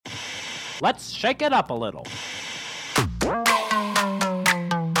Let's shake it up a little.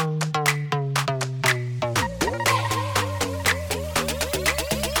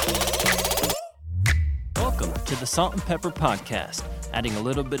 Welcome to the Salt and Pepper Podcast, adding a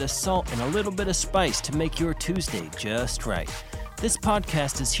little bit of salt and a little bit of spice to make your Tuesday just right. This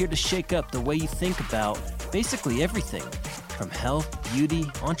podcast is here to shake up the way you think about basically everything, from health, beauty,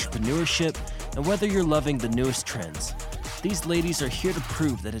 entrepreneurship, and whether you're loving the newest trends. These ladies are here to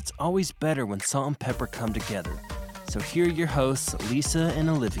prove that it's always better when salt and pepper come together. So here are your hosts, Lisa and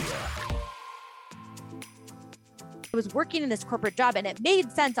Olivia. I was working in this corporate job and it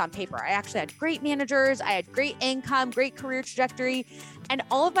made sense on paper. I actually had great managers. I had great income, great career trajectory. And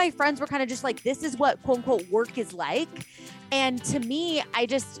all of my friends were kind of just like, this is what quote unquote work is like. And to me, I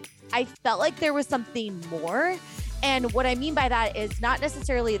felt like there was something more. And what I mean by that is not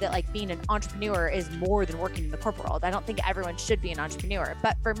necessarily that like being an entrepreneur is more than working in the corporate world. I don't think everyone should be an entrepreneur.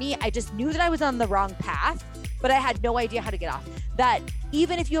 But for me, I just knew that I was on the wrong path, but I had no idea how to get off. That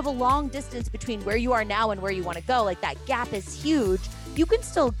even if you have a long distance between where you are now and where you want to go, like that gap is huge, you can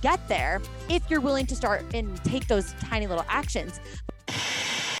still get there if you're willing to start and take those tiny little actions.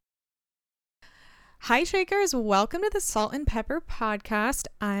 Hi Shakers, welcome to the Salt and Pepper Podcast.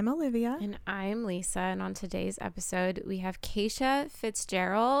 I'm Olivia. And I'm Lisa, and on today's episode we have Kacia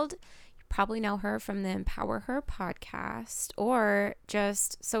Fitzgerald. You probably know her from the EmpowerHER podcast or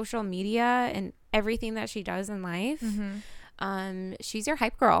just social media and everything that she does in life. Mm-hmm. She's your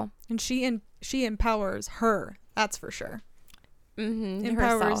hype girl. And she empowers her, that's for sure. Mm-hmm.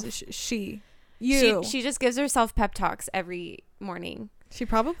 Empowers she just gives herself pep talks every morning. She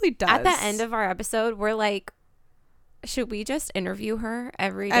probably does. At the end of our episode, we're like, should we just interview her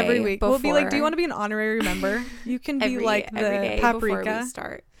every week? We'll be like, do you want to be an honorary member? You can be like the paprika. Before we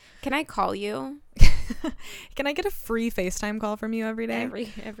start. Can I call you? Can I get a free FaceTime call from you every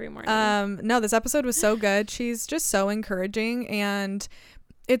day? Every morning. No, this episode was so good. She's just so encouraging, and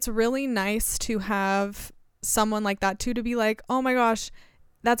it's really nice to have someone like that too, to be like, oh my gosh,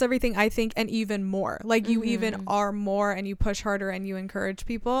 that's everything I think and even more. Like you even are more, and you push harder and you encourage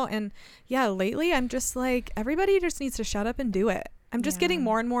people. And yeah, lately I'm just like, everybody just needs to shut up and do it. I'm just getting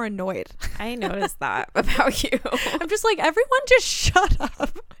more and more annoyed. I noticed that about you. I'm just like, everyone just shut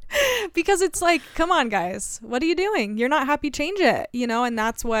up. Because it's like, come on guys, what are you doing? You're not happy, change it, you know? And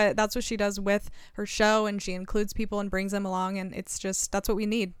that's what she does with her show, and she includes people and brings them along, and it's just, that's what we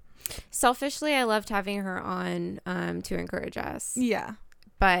need. Selfishly, I loved having her on to encourage us. Yeah.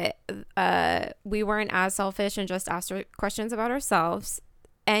 But we weren't as selfish and just asked her questions about ourselves.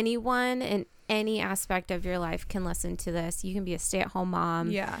 Anyone in any aspect of your life can listen to this. You can be a stay-at-home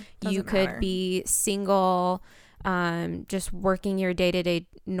mom. Yeah. You could be single, just working your day-to-day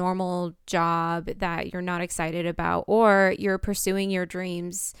normal job that you're not excited about, or you're pursuing your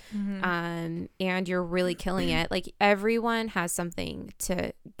dreams and you're really killing it. Like, everyone has something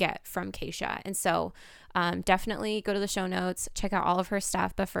to get from Kacia. And so definitely go to the show notes, check out all of her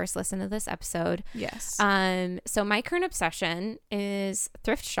stuff, but first listen to this episode. Yes. So my current obsession is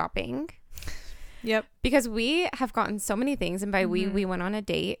thrift shopping. Yep. Because we have gotten so many things, and by we went on a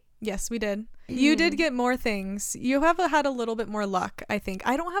date. Yes, we did. You did get more things. You have had a little bit more luck, I think.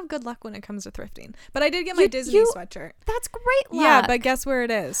 I don't have good luck when it comes to thrifting, but I did get my Disney sweatshirt. That's great luck. Yeah, but guess where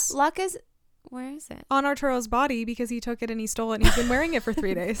it is? Luck is, where is it? On Arturo's body, because he took it and he stole it, and he's been wearing it for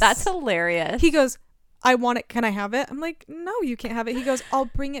 3 days. That's hilarious. He goes, I want it. Can I have it? I'm like, no, you can't have it. He goes, I'll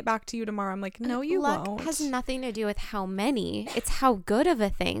bring it back to you tomorrow. I'm like, no, you won't. Luck has nothing to do with how many. It's how good of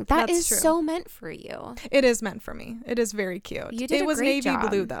a thing. That's true. So meant for you. It is meant for me. It is very cute. You did It was a great navy job.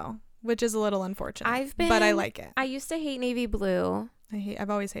 blue though, which is a little unfortunate. But I like it. I used to hate navy blue.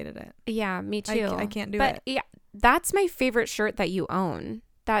 I've always hated it. Yeah, me too. I can't do it. But yeah, that's my favorite shirt that you own.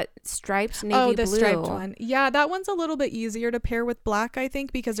 That striped navy blue. Oh, the striped one. Yeah, that one's a little bit easier to pair with black, I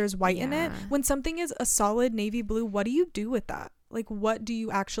think, because there's white in it. When something is a solid navy blue, what do you do with that? Like, what do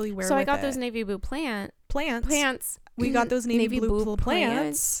you actually wear with it? So I got those navy blue plants. We got those navy blue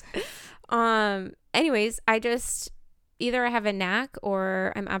plants. Anyways, I just, either I have a knack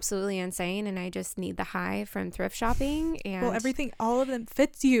or I'm absolutely insane and I just need the high from thrift shopping. And well, all of them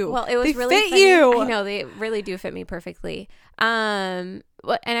fits you. Well, it was they really fit funny. you. I know, they really do fit me perfectly. And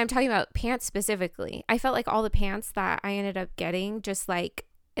I'm talking about pants specifically. I felt like all the pants that I ended up getting, just like,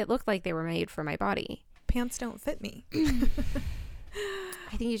 it looked like they were made for my body. Pants don't fit me.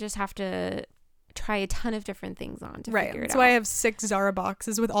 I think you just have to try a ton of different things on to figure it out. That's why I have 6 Zara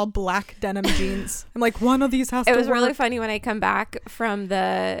boxes with all black denim jeans. I'm like, one of these has to work. It was really funny when I come back from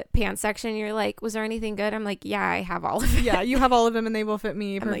the pants section. You're like, was there anything good? I'm like, yeah, I have all of it. Yeah, you have all of them and they will fit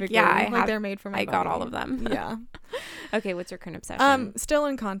me perfectly. Like, yeah, they're made for my body. got all of them. Yeah. Okay, what's your current obsession? Still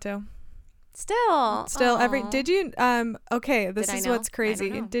in Encanto. Still every did you okay, this is what's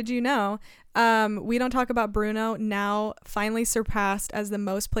crazy. Did you know We Don't Talk About Bruno now finally surpassed as the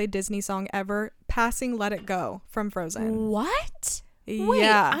most played Disney song ever, passing Let It Go from Frozen. What?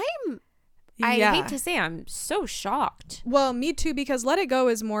 Yeah. Wait, I hate to say I'm so shocked. Well, me too, because Let It Go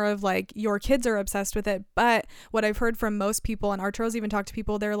is more of like your kids are obsessed with it. But what I've heard from most people, and Arturo's even talked to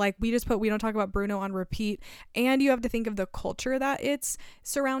people, they're like, we just put We Don't Talk About Bruno on repeat. And you have to think of the culture that it's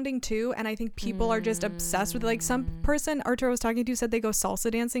surrounding too. And I think people are just obsessed with it. Like some person Arturo was talking to said they go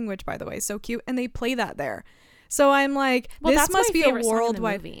salsa dancing, which by the way is so cute. And they play that there. So I'm like, well, this must be a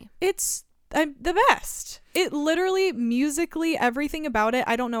worldwide. It's the best. It literally, musically, everything about it,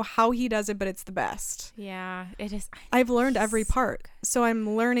 I don't know how he does it, but it's the best. Yeah, it is. I've learned every part, so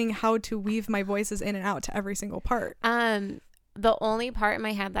I'm learning how to weave my voices in and out to every single part. The only part in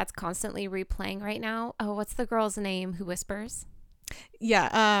my head that's constantly replaying right now, what's the girl's name who whispers?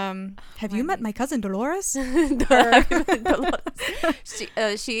 Yeah. Have you met my cousin Dolores?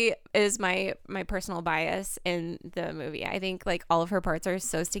 She is my personal bias in the movie. I think like all of her parts are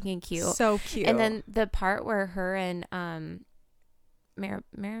so stinking cute. So cute. And then the part where her and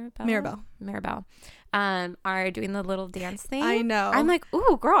Maribel are doing the little dance thing. I know. I'm like,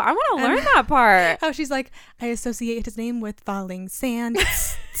 ooh, girl, I want to learn that part. How she's like, I associate his name with falling sand.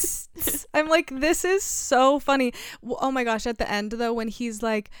 I'm like, this is so funny. Oh my gosh, at the end though, when he's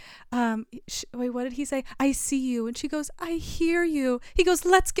like, wait, what did he say? I see you. And she goes, I hear you. He goes,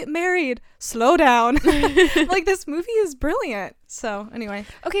 let's get married. Slow down. Like, this movie is brilliant. So anyway,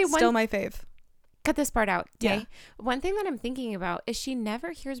 okay, still my fave. Cut this part out. Yeah. One thing that I'm thinking about is she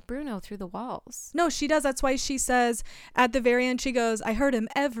never hears Bruno through the walls. No, she does. That's why she says at the very end, she goes, I heard him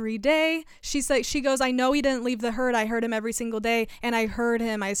every day. She goes, I know he didn't leave the herd. I heard him every single day. And I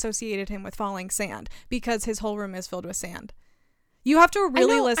associated him with falling sand because his whole room is filled with sand. You have to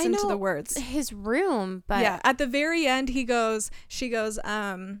really listen to the words. His room, but yeah, at the very end, she goes,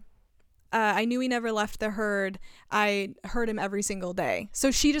 I knew he never left the herd. I heard him every single day.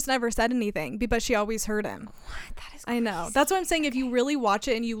 So she just never said anything, but she always heard him. What? That is crazy. I know. That's what I'm saying. If you really watch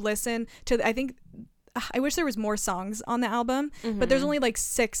it and you listen to, I wish there was more songs on the album, but there's only like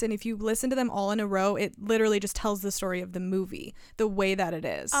 6. And if you listen to them all in a row, it literally just tells the story of the movie, the way that it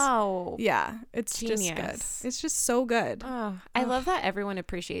is. Oh, yeah. It's genius. Just good. It's just so good. Oh, I love that everyone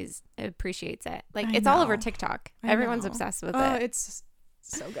appreciates it. Like it's all over TikTok. Everyone's obsessed with it. It's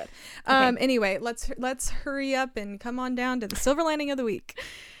so good. Okay. Anyway, let's hurry up and come on down to the silver lining of the week.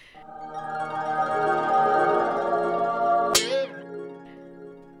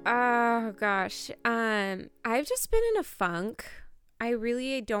 Oh gosh. I've just been in a funk. I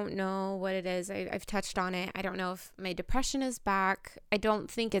really don't know what it is. I've touched on it. I don't know if my depression is back. I don't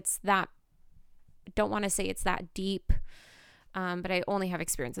want to say it's that deep. But I only have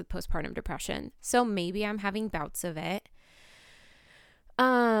experience with postpartum depression. So maybe I'm having bouts of it.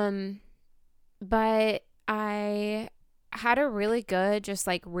 But I had a really good, just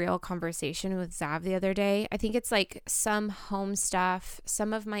like real conversation with Zav the other day. I think it's like some home stuff,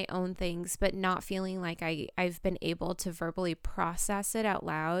 some of my own things, but not feeling like I've been able to verbally process it out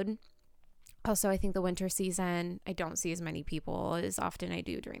loud. Also, I think the winter season, I don't see as many people as often I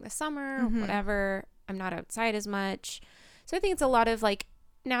do during the summer, whatever. I'm not outside as much. So I think it's a lot of like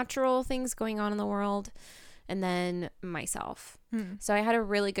natural things going on in the world. And then myself. So I had a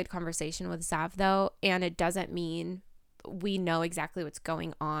really good conversation with Zav though, and it doesn't mean we know exactly what's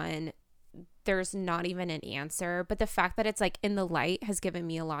going on. There's not even an answer, but the fact that it's like in the light has given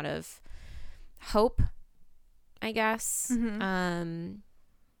me a lot of hope, I guess. It's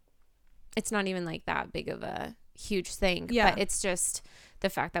not even like that big of a huge thing, but it's just the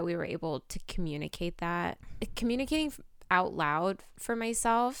fact that we were able to communicate that. Communicating out loud for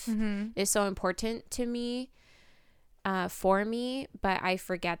myself is so important to me, for me, but I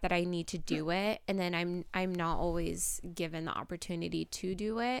forget that I need to do it, and then I'm not always given the opportunity to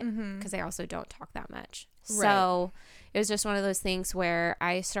do it because I also don't talk that much. Right. So it was just one of those things where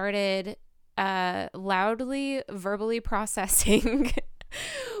I started loudly verbally processing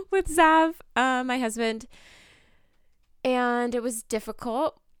with Zav, my husband, and it was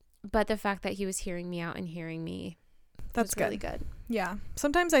difficult, but the fact that he was hearing me out and hearing me, that's really good. Yeah.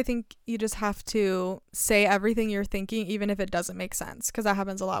 Sometimes I think you just have to say everything you're thinking, even if it doesn't make sense. Because that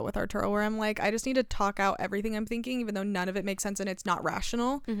happens a lot with Arturo, where I'm like, I just need to talk out everything I'm thinking, even though none of it makes sense and it's not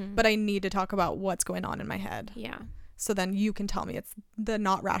rational. But I need to talk about what's going on in my head. Yeah. So then you can tell me it's the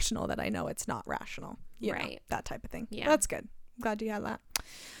not rational that I know it's not rational. You right. know, that type of thing. Yeah. That's good. I'm glad you had that.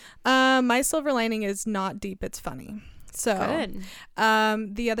 My silver lining is not deep. It's funny. So good.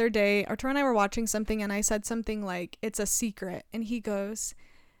 The other day Arturo and I were watching something and I said something like, it's a secret, and he goes,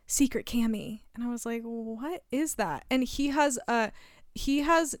 secret Cami. And I was like, what is that? And he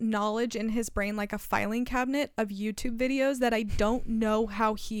has knowledge in his brain, like a filing cabinet of YouTube videos that I don't know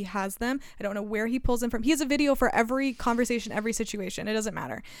how he has them. I don't know where he pulls them from. He has a video for every conversation, every situation. It doesn't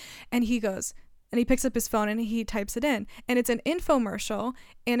matter. And he goes, and he picks up his phone and he types it in, and it's an infomercial,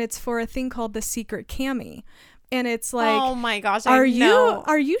 and it's for a thing called the secret Cami. And it's like, oh my gosh, are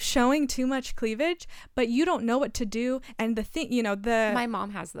you showing too much cleavage, but you don't know what to do? And the thing, my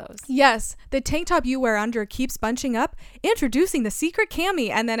mom has those. Yes, the tank top you wear under keeps bunching up. Introducing the secret Cami,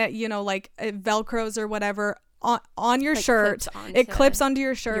 and then it, it velcros or whatever on your shirt. It clips onto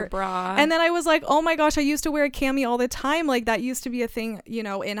your shirt, your bra. And then I was like, oh my gosh, I used to wear a cami all the time. Like that used to be a thing,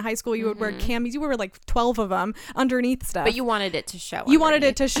 in high school. You would wear camis. You were like 12 of them underneath stuff, but you wanted it to show. Wanted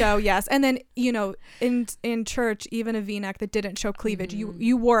it to show, yes. And then in church, even a V-neck that didn't show cleavage,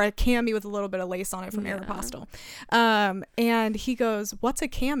 you wore a cami with a little bit of lace on it from Aeropostale. And he goes, what's a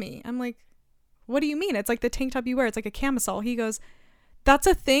cami? I'm like, what do you mean? It's like the tank top you wear. It's like a camisole. He goes, that's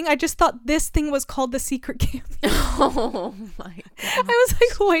a thing? I just thought this thing was called the secret Cami. Oh my God. I was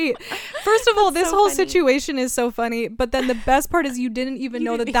like, wait. First of all, this so whole funny. situation is so funny. But then the best part is you didn't even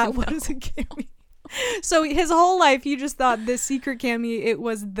know that was a Cami. So his whole life, he just thought this secret Cami, it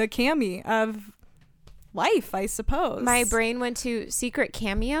was the Cami of life, I suppose. My brain went to secret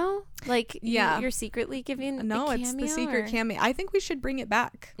cameo. Like, you're secretly giving No, a it's the cameo, secret Cami. I think we should bring it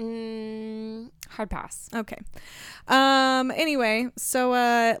back. Hard pass. Okay. Anyway, so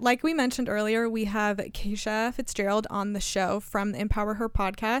like we mentioned earlier, we have Kacia Fitzgerald on the show from the Empower Her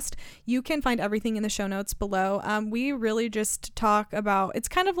podcast. You can find everything in the show notes below. We really just talk about, it's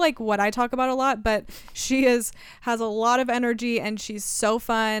kind of like what I talk about a lot, but she has a lot of energy and she's so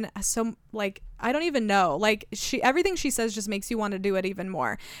fun. So like, I don't even know, like everything she says just makes you want to do it even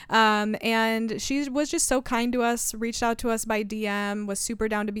more. And she was just so kind to us, reached out to us by DM, was super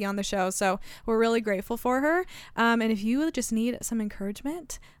down to be on the show. So we're really grateful for her. And if you just need some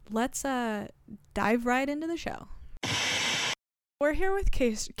encouragement, let's dive right into the show. We're here with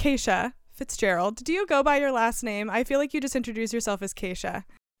Kacia Fitzgerald. Do you go by your last name? I feel like you just introduced yourself as Kacia.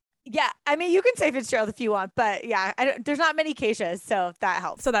 Yeah, I mean, you can say Fitzgerald if you want, but yeah, there's not many Kacias, so that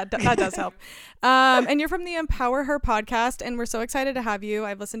helps. So that does help. And you're from the Empower Her podcast, and we're so excited to have you.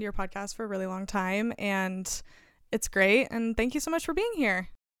 I've listened to your podcast for a really long time, and it's great. And thank you so much for being here.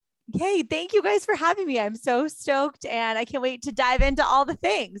 Yay, thank you guys for having me. I'm so stoked, and I can't wait to dive into all the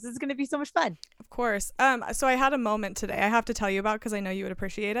things. This is going to be so much fun. Of course. So I had a moment today I have to tell you about because I know you would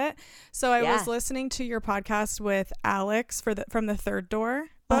appreciate it. So I was listening to your podcast with Alex from the Third Door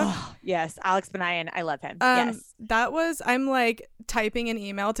book. Oh, yes, Alex Benayan. I love him. Yes. I'm like typing an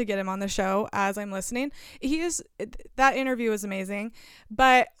email to get him on the show as I'm listening. That interview was amazing,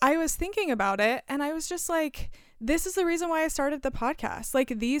 but I was thinking about it and I was just like, this is the reason why I started the podcast.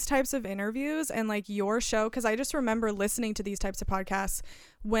 Like these types of interviews and like your show, because I just remember listening to these types of podcasts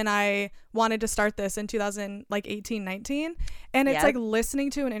when I wanted to start this in 2018, 19. And it's like listening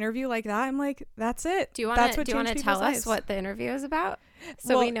to an interview like that. I'm like, that's it. Do you want to tell us what the interview is about?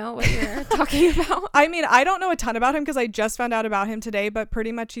 So we know what you're talking about. I mean, I don't know a ton about him because I just found out about him today, but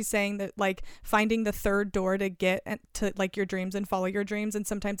pretty much he's saying that like finding the third door to get to like your dreams and follow your dreams. And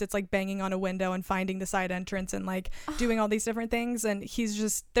sometimes it's like banging on a window and finding the side entrance and like doing all these different things. And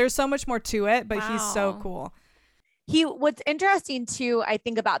there's so much more to it, but he's so cool. What's interesting too, I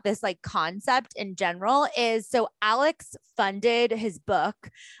think about this like concept in general is, so Alex funded his book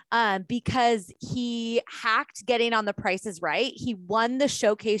because he hacked getting on The Price is Right. He won the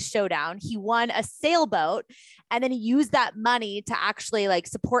Showcase Showdown. He won a sailboat, and then he used that money to actually like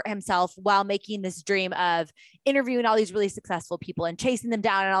support himself while making this dream of interviewing all these really successful people and chasing them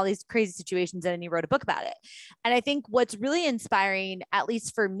down in all these crazy situations. And then he wrote a book about it. And I think what's really inspiring, at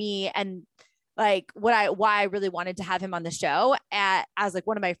least for me, and like why I really wanted to have him on the show as like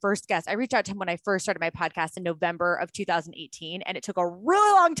one of my first guests. I reached out to him when I first started my podcast in November of 2018, and it took a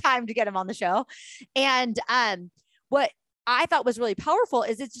really long time to get him on the show. And what I thought was really powerful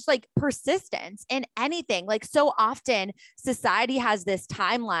is it's just like persistence in anything. Like so often society has this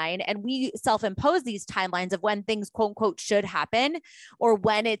timeline and we self-impose these timelines of when things quote unquote should happen or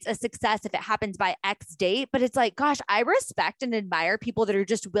when it's a success if it happens by X date. But it's like, gosh, I respect and admire people that are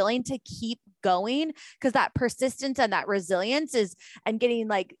just willing to keep going, because that persistence and that resilience and getting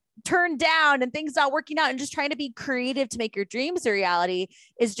like turned down and things not working out and just trying to be creative to make your dreams a reality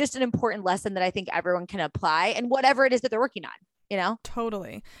is just an important lesson that I think everyone can apply and whatever it is that they're working on, you know?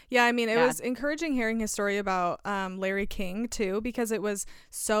 Totally. Yeah. I mean, it was encouraging hearing his story about Larry King too, because it was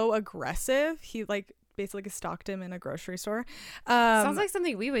so aggressive. He like basically stalked him in a grocery store. Sounds like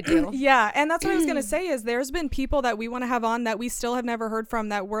something we would do. Yeah. And that's what I was going to say is there's been people that we want to have on that we still have never heard from,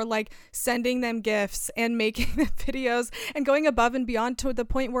 that we're like sending them gifts and making them videos and going above and beyond to the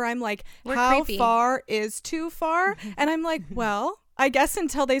point where I'm like, how far is too far? And I'm like, well, I guess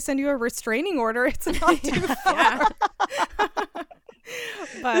until they send you a restraining order, it's not too far.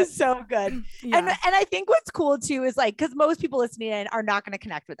 But it's so good. Yeah. And I think what's cool too is like, because most people listening in are not going to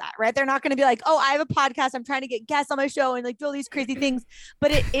connect with that, right? They're not going to be like, oh, I have a podcast, I'm trying to get guests on my show and like do all these crazy things.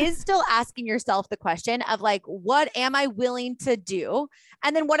 But it is still asking yourself the question of like, what am I willing to do?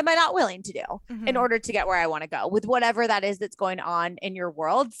 And then what am I not willing to do in order to get where I want to go with whatever that is that's going on in your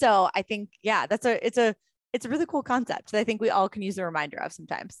world. So I think, yeah, it's a really cool concept that I think we all can use a reminder of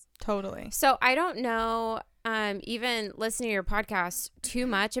sometimes. Totally. So I don't know, even listening to your podcast too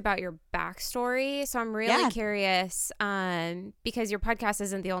much about your backstory. So I'm really curious, because your podcast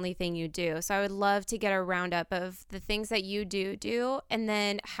isn't the only thing you do. So I would love to get a roundup of the things that you do, and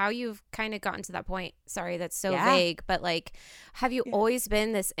then how you've kind of gotten to that point. Sorry, that's so vague, but like, have you always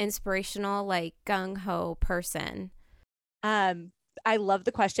been this inspirational, like gung-ho person? I love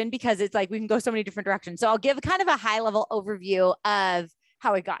the question because it's like we can go so many different directions. So I'll give kind of a high level overview of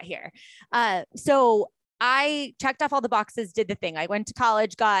how I got here. So I checked off all the boxes, did the thing. I went to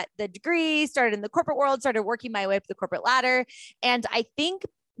college, got the degree, started in the corporate world, started working my way up the corporate ladder. And I think,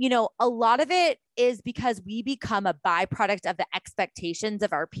 you know, a lot of it is because we become a byproduct of the expectations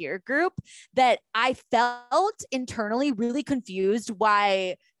of our peer group, that I felt internally really confused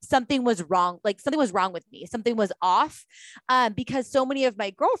why something was wrong. Like something was wrong with me. Something was off, because so many of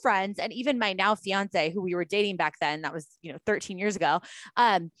my girlfriends and even my now fiance, who we were dating back then, that was, 13 years ago.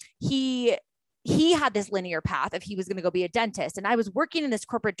 He had this linear path if he was going to go be a dentist. And I was working in this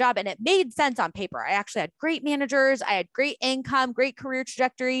corporate job and it made sense on paper. I actually had great managers. I had great income, great career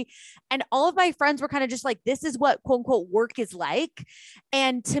trajectory. And all of my friends were kind of just like, this is what quote unquote work is like.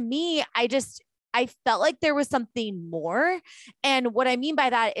 And to me, I felt like there was something more. And what I mean by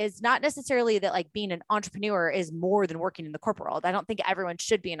that is not necessarily that like being an entrepreneur is more than working in the corporate world. I don't think everyone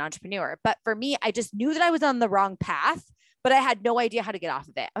should be an entrepreneur, but for me, I just knew that I was on the wrong path, but I had no idea how to get off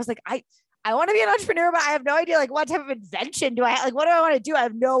of it. I was like, I want to be an entrepreneur, but I have no idea like what type of invention do I have? Like, what do I want to do? I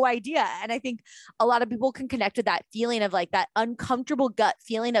have no idea. And I think a lot of people can connect with that feeling of like that uncomfortable gut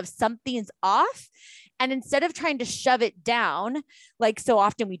feeling of something's off. And instead of trying to shove it down, like so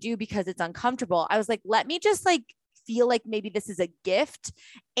often we do because it's uncomfortable, I was like, let me just like feel like maybe this is a gift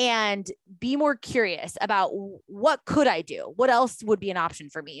and be more curious about what could I do? What else would be an option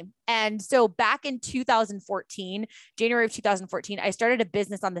for me? And so back in 2014, January of 2014, I started a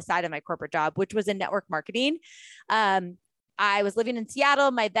business on the side of my corporate job, which was in network marketing. I was living in Seattle.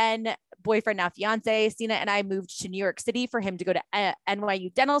 My then boyfriend, now fiance, Sina, and I moved to New York City for him to go to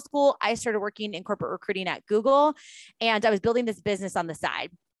NYU dental school. I started working in corporate recruiting at Google, and I was building this business on the side.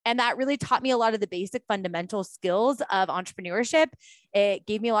 And that really taught me a lot of the basic fundamental skills of entrepreneurship. It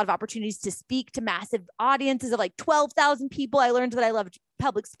gave me a lot of opportunities to speak to massive audiences of like 12,000 people. I learned that I loved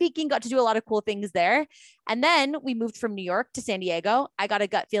public speaking, got to do a lot of cool things there. And then we moved from New York to San Diego. I got a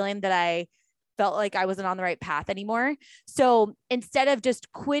gut feeling that I felt like I wasn't on the right path anymore. So instead of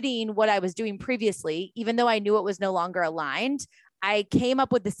just quitting what I was doing previously, even though I knew it was no longer aligned, I came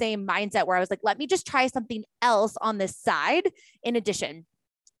up with the same mindset where I was like, let me just try something else on this side in addition.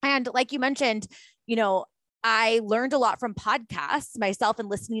 And like you mentioned, I learned a lot from podcasts myself and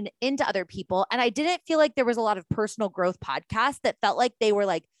listening into other people. And I didn't feel like there was a lot of personal growth podcasts that felt like they were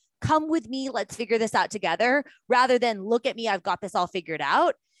like, come with me, let's figure this out together, rather than look at me, I've got this all figured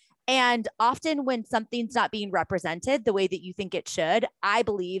out. And often when something's not being represented the way that you think it should, I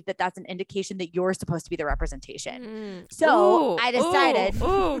believe that that's an indication that you're supposed to be the representation. So I decided,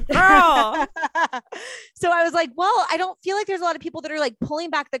 girl. So I was like, well, I don't feel like there's a lot of people that are like pulling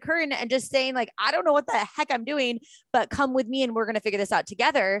back the curtain and just saying like, I don't know what the heck I'm doing, but come with me and we're going to figure this out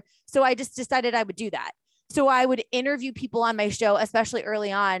together. So I just decided I would do that. So I would interview people on my show, especially early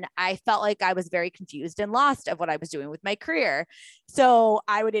on. I felt like I was very confused and lost of what I was doing with my career. So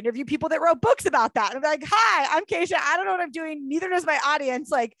I would interview people that wrote books about that. And I'd be like, hi, I'm Kacia. I don't know what I'm doing. Neither does my audience.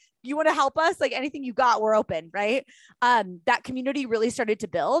 Like, you want to help us? Like anything you got, we're open. Right. That community really started to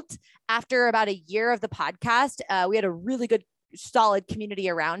build after about a year of the podcast. We had a really good, solid community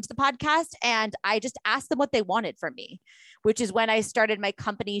around the podcast. And I just asked them what they wanted from me, which is when I started my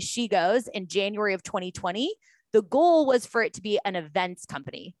company, She Goes, in January of 2020. The goal was for it to be an events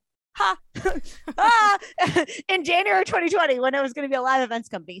company. In January of 2020, when it was going to be a live events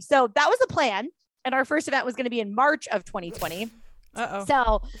company. So that was the plan. And our first event was going to be in March of 2020. Uh-oh.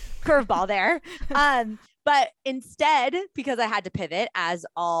 So curveball there. But instead, because I had to pivot, as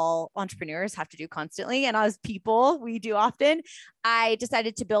all entrepreneurs have to do constantly, and as people, we do often, I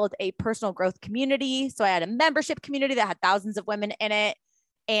decided to build a personal growth community. So I had a membership community that had thousands of women in it.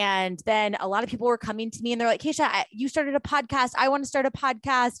 And then a lot of people were coming to me and they're like, Kacia, you started a podcast. I want to start a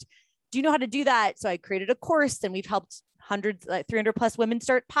podcast. Do you know how to do that? So I created a course and we've helped hundreds, like 300 plus women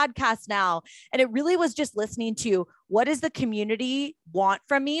start podcasts now. And it really was just listening to what does the community want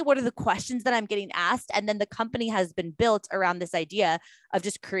from me? What are the questions that I'm getting asked? And then the company has been built around this idea of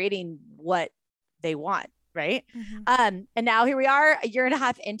just creating what they want. Right. And now here we are a year and a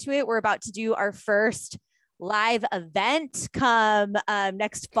half into it. We're about to do our first live event come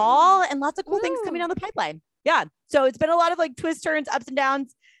next fall, and lots of cool things coming down the pipeline. Yeah. So it's been a lot of like twists, turns, ups and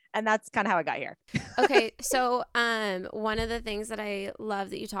downs. And that's kind of how I got here. Okay. So, one of the things that I love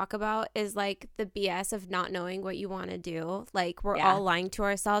that you talk about is like the BS of not knowing what you want to do. Like we're all lying to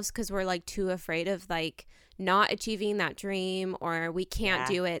ourselves because we're like too afraid of like not achieving that dream, or we can't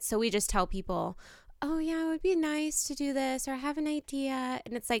do it. So we just tell people, oh yeah, it would be nice to do this, or I have an idea.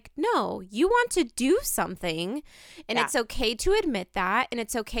 And it's like, no, you want to do something, and it's okay to admit that. And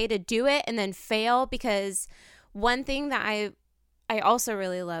it's okay to do it and then fail, because one thing that I also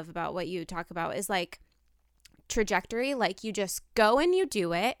really love about what you talk about is like trajectory. Like you just go and you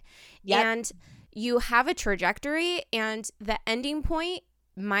do it, and you have a trajectory, and the ending point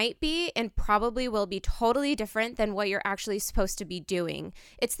might be and probably will be totally different than what you're actually supposed to be doing.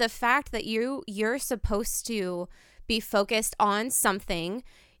 It's the fact that you're supposed to be focused on something.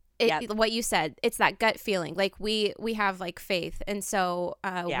 What you said, it's that gut feeling. Like we have like faith, and so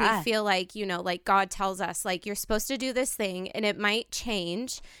we feel like, you know, like God tells us like you're supposed to do this thing, and it might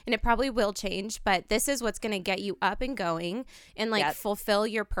change, and it probably will change, but this is what's going to get you up and going and like fulfill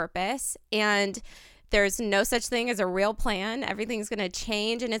your purpose. And there's no such thing as a real plan. Everything's going to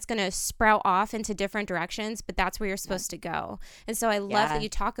change, and it's going to sprout off into different directions, but that's where you're supposed to go. And so I love that you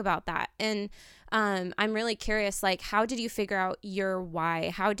talk about that. And I'm really curious, like, how did you figure out your why?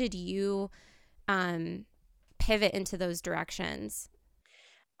 How did you pivot into those directions?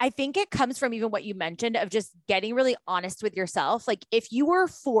 I think it comes from even what you mentioned of just getting really honest with yourself. Like if you were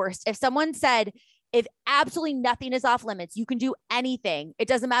forced, if someone said, if absolutely nothing is off limits, you can do anything. It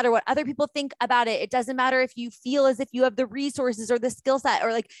doesn't matter what other people think about it. It doesn't matter if you feel as if you have the resources or the skill set,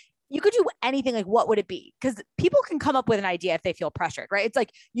 or like you could do anything. Like what would it be? Because people can come up with an idea if they feel pressured, right? It's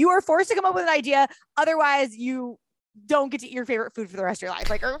like you are forced to come up with an idea. Otherwise you don't get to eat your favorite food for the rest of your life,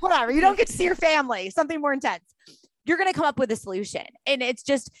 like, or whatever. You don't get to see your family, something more intense. You're going to come up with a solution. And it's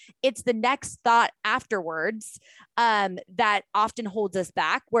the next thought afterwards that often holds us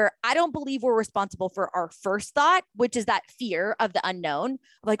back, where I don't believe we're responsible for our first thought, which is that fear of the unknown.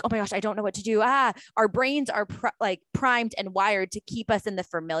 Like, oh my gosh, I don't know what to do. Our brains are primed and wired to keep us in the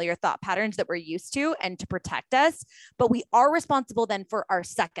familiar thought patterns that we're used to and to protect us. But we are responsible then for our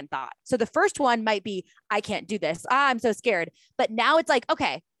second thought. So the first one might be, I can't do this. I'm so scared. But now it's like,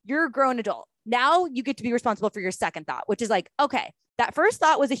 okay, you're a grown adult. Now you get to be responsible for your second thought, which is like, okay, that first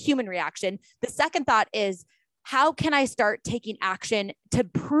thought was a human reaction. The second thought is, how can I start taking action to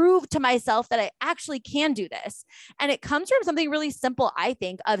prove to myself that I actually can do this? And it comes from something really simple, I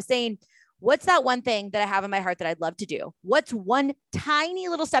think, of saying, what's that one thing that I have in my heart that I'd love to do? What's one tiny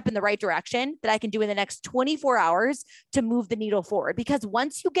little step in the right direction that I can do in the next 24 hours to move the needle forward? Because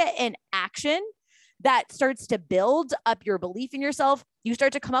once you get in action, that starts to build up your belief in yourself. You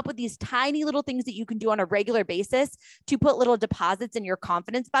start to come up with these tiny little things that you can do on a regular basis to put little deposits in your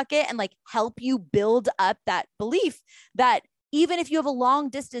confidence bucket and like help you build up that belief that even if you have a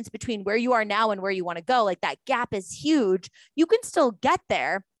long distance between where you are now and where you want to go, like that gap is huge, you can still get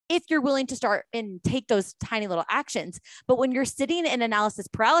there if you're willing to start and take those tiny little actions. But when you're sitting in analysis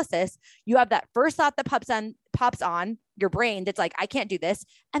paralysis, you have that first thought that pops on your brain that's like, I can't do this.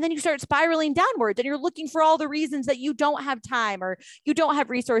 And then you start spiraling downwards and you're looking for all the reasons that you don't have time or you don't have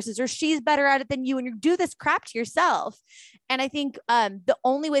resources or she's better at it than you. And you do this crap to yourself. And I think the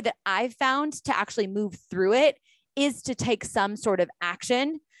only way that I've found to actually move through it is to take some sort of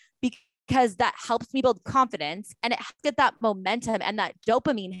action, because that helps me build confidence and it helps get that momentum and that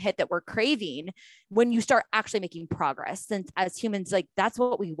dopamine hit that we're craving when you start actually making progress. Since as humans, like that's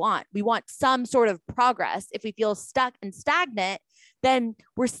what we want. We want some sort of progress. If we feel stuck and stagnant, then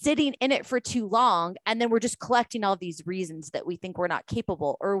we're sitting in it for too long. And then we're just collecting all these reasons that we think we're not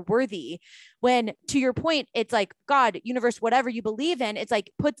capable or worthy. When to your point, it's like, God, universe, whatever you believe in, it's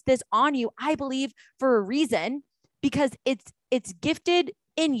like puts this on you, I believe, for a reason, because it's gifted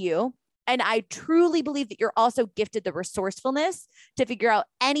in you. And I truly believe that you're also gifted the resourcefulness to figure out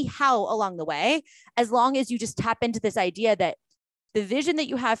any how along the way, as long as you just tap into this idea that the vision that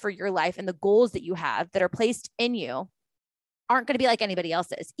you have for your life and the goals that you have that are placed in you aren't going to be like anybody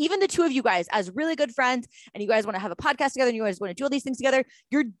else's. Even the two of you guys as really good friends, and you guys want to have a podcast together and you guys want to do all these things together,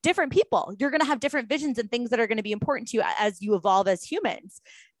 you're different people. You're going to have different visions and things that are going to be important to you as you evolve as humans,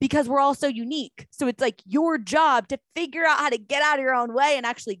 because we're all so unique. So it's like your job to figure out how to get out of your own way and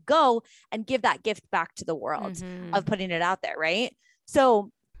actually go and give that gift back to the world of putting it out there. Right. So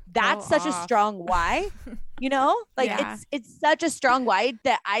that's such a strong why, you know, like it's such a strong why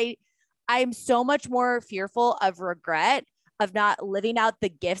that I'm so much more fearful of regret of not living out the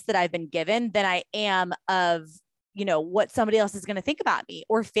gifts that I've been given than I am of, you know, what somebody else is going to think about me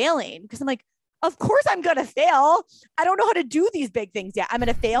or failing. Because I'm like, of course I'm going to fail. I don't know how to do these big things yet. I'm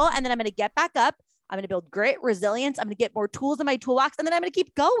going to fail. And then I'm going to get back up. I'm going to build great resilience. I'm going to get more tools in my toolbox. And then I'm going to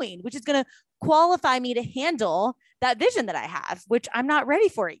keep going, which is going to qualify me to handle that vision that I have, which I'm not ready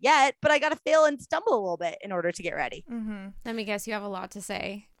for it yet, but I got to fail and stumble a little bit in order to get ready. Let me guess, you have a lot to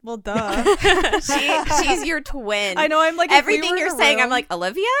say. Well, duh. She's your twin. I know. I'm like, everything you're saying, I'm like,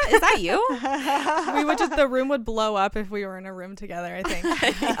 Olivia, is that you? The room would blow up if we were in a room together, I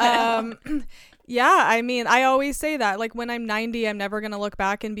think. Yeah, I mean, I always say that, like, when I'm 90, I'm never going to look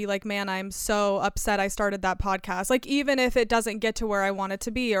back and be like, man, I'm so upset I started that podcast. Like, even if it doesn't get to where I want it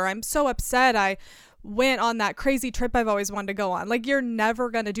to be, or I'm so upset I went on that crazy trip I've always wanted to go on. Like, you're never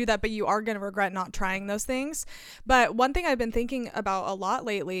going to do that, but you are going to regret not trying those things. But one thing I've been thinking about a lot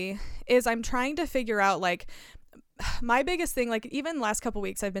lately is I'm trying to figure out, like, my biggest thing, like even last couple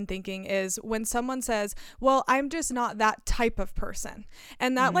weeks I've been thinking, is when someone says, well, I'm just not that type of person.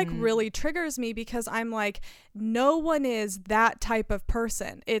 And that like really triggers me, because I'm like, no one is that type of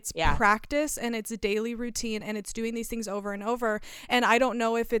person. It's practice and it's a daily routine and it's doing these things over and over. And I don't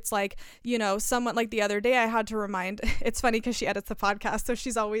know if it's like, you know, someone like the other day I had to remind, it's funny because she edits the podcast. So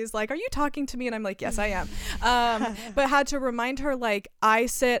she's always like, are you talking to me? And I'm like, yes, I am. But had to remind her, like, I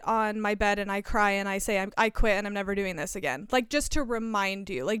sit on my bed and I cry and I say, I quit and I'm never doing this again. Like, just to remind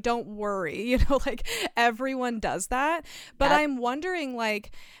you, like, don't worry, you know, like everyone does that. But I'm wondering,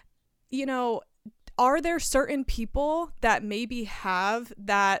 like, you know, are there certain people that maybe have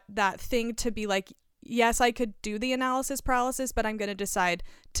that thing to be like, yes, I could do the analysis paralysis, but I'm going to decide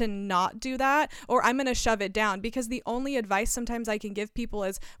to not do that, or I'm going to shove it down? Because the only advice sometimes I can give people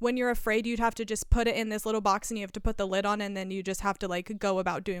is, when you're afraid, you'd have to just put it in this little box and you have to put the lid on, and then you just have to like go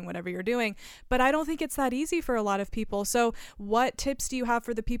about doing whatever you're doing. But I don't think it's that easy for a lot of people. So what tips do you have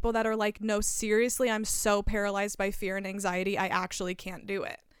for the people that are like, no, seriously, I'm so paralyzed by fear and anxiety, I actually can't do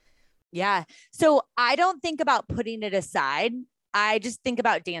it? Yeah. So I don't think about putting it aside. I just think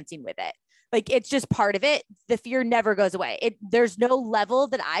about dancing with it. Like, it's just part of it. The fear never goes away. There's no level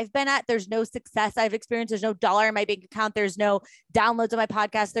that I've been at. There's no success I've experienced. There's no dollar in my bank account. There's no downloads on my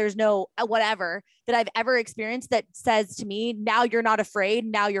podcast. There's no whatever that I've ever experienced that says to me, now you're not afraid.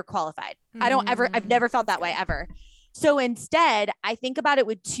 Now you're qualified. I've never felt that way ever. So instead, I think about it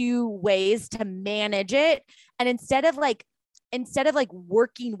with two ways to manage it. And instead of like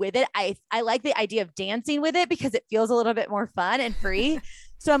working with it, I like the idea of dancing with it, because it feels a little bit more fun and free.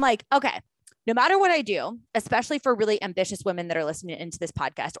 So I'm like, okay, no matter what I do, especially for really ambitious women that are listening into this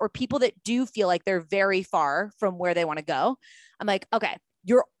podcast, or people that do feel like they're very far from where they want to go, I'm like, okay,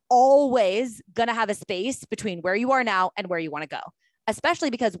 you're always going to have a space between where you are now and where you want to go. Especially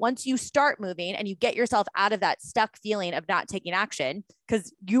because once you start moving and you get yourself out of that stuck feeling of not taking action,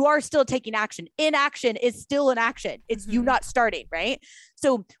 because you are still taking action. Inaction is still an action. It's you not starting, right?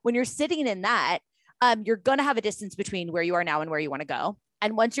 So when you're sitting in that, you're going to have a distance between where you are now and where you want to go.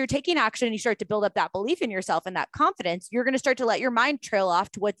 And once you're taking action and you start to build up that belief in yourself and that confidence, you're going to start to let your mind trail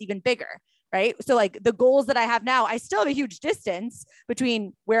off to what's even bigger, right? So like the goals that I have now, I still have a huge distance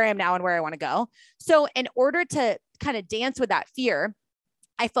between where I am now and where I want to go. So in order to kind of dance with that fear,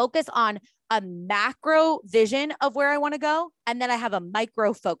 I focus on a macro vision of where I want to go. And then I have a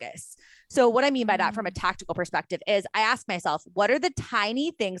micro focus. So what I mean by that from a tactical perspective is I ask myself, what are the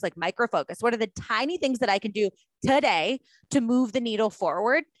tiny things, like micro focus? What are the tiny things that I can do today to move the needle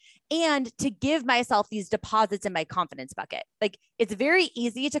forward and to give myself these deposits in my confidence bucket? Like, it's very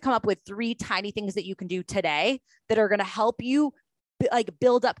easy to come up with 3 tiny things that you can do today that are going to help you like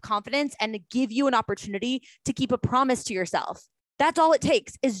build up confidence and give you an opportunity to keep a promise to yourself. That's all it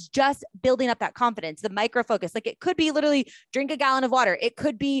takes, is just building up that confidence, the micro focus. Like, it could be literally drink a gallon of water. It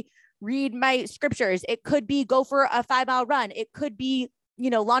could be read my scriptures. It could be go for a 5-mile run. It could be,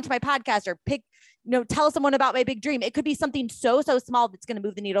 launch my podcast, or tell someone about my big dream. It could be something so small that's going to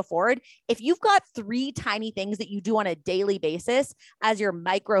move the needle forward. If you've got 3 tiny things that you do on a daily basis as your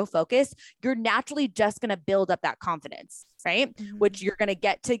micro focus, you're naturally just going to build up that confidence, right? Which you're going to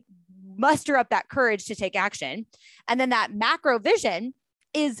get to muster up that courage to take action. And then that macro vision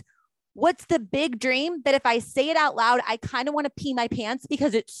is, what's the big dream that if I say it out loud, I kind of want to pee my pants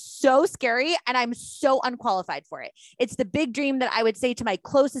because it's so scary and I'm so unqualified for it. It's the big dream that I would say to my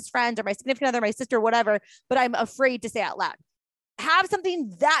closest friends or my significant other, my sister, whatever, but I'm afraid to say out loud. Have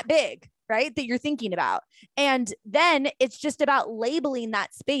something that big, right, that you're thinking about. And then it's just about labeling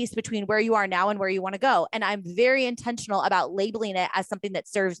that space between where you are now and where you want to go. And I'm very intentional about labeling it as something that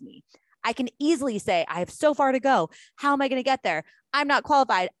serves me. I can easily say, I have so far to go. How am I going to get there? I'm not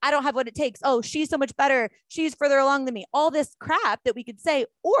qualified. I don't have what it takes. Oh, she's so much better. She's further along than me. All this crap that we could say.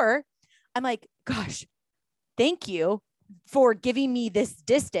 Or I'm like, gosh, thank you for giving me this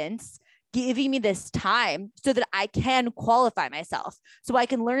distance, giving me this time so that I can qualify myself, so I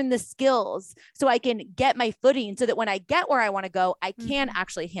can learn the skills, so I can get my footing, so that when I get where I want to go, I can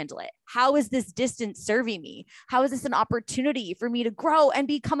actually handle it. How is this distance serving me? How is this an opportunity for me to grow and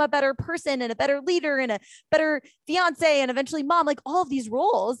become a better person and a better leader and a better fiance and eventually mom, like all of these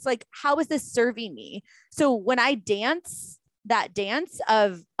roles, like how is this serving me? So when I dance that dance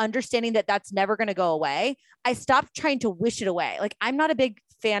of understanding that that's never going to go away, I stopped trying to wish it away. Like I'm not a big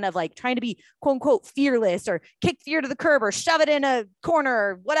fan of like trying to be quote unquote fearless or kick fear to the curb or shove it in a corner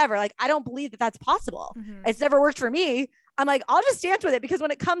or whatever. Like, I don't believe that that's possible. It's never worked for me. I'm like, I'll just dance with it because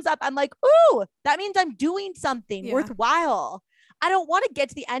when it comes up, I'm like, ooh, that means I'm doing something worthwhile. I don't want to get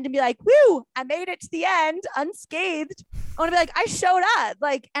to the end and be like, woo, I made it to the end unscathed. I want to be like, I showed up,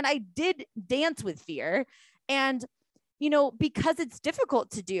 like, and I did dance with fear. And, you know, because it's difficult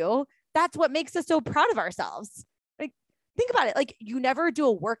to do, that's what makes us so proud of ourselves. Like, think about it. Like, you never do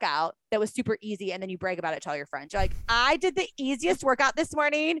a workout that was super easy and then you brag about it to all your friends. You're like, I did the easiest workout this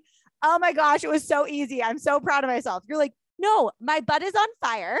morning. Oh my gosh, it was so easy. I'm so proud of myself. You're like, no, my butt is on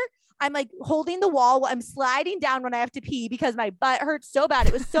fire. I'm like holding the wall. I'm sliding down when I have to pee because my butt hurts so bad.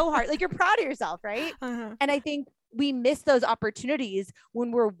 It was so hard. Like, you're proud of yourself, right? And I think we miss those opportunities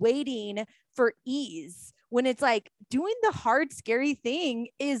when we're waiting for ease, when it's like doing the hard, scary thing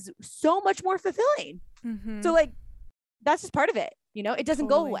is so much more fulfilling. So like, that's just part of it. You know, it doesn't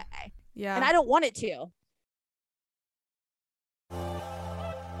go away. Yeah. And I don't want it to.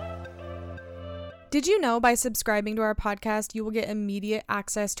 Did you know by subscribing to our podcast, you will get immediate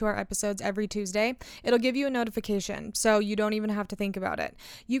access to our episodes every Tuesday? It'll give you a notification, so you don't even have to think about it.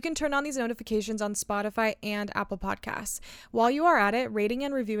 You can turn on these notifications on Spotify and Apple Podcasts. While you are at it, rating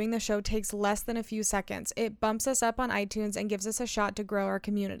and reviewing the show takes less than a few seconds. It bumps us up on iTunes and gives us a shot to grow our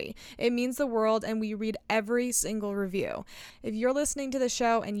community. It means the world, and we read every single review. If you're listening to the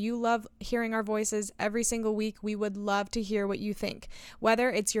show and you love hearing our voices every single week, we would love to hear what you think. Whether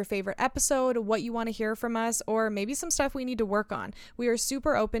it's your favorite episode, what you want to hear from us, or maybe some stuff we need to work on. We are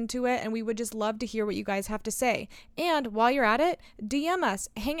super open to it, and we would just love to hear what you guys have to say. And while you're at it, DM us,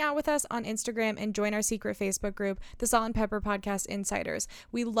 hang out with us on Instagram, and join our secret Facebook group, the Salt and Pepper Podcast Insiders.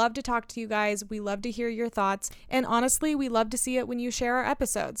 We love to talk to you guys. We love to hear your thoughts, and honestly, we love to see it when you share our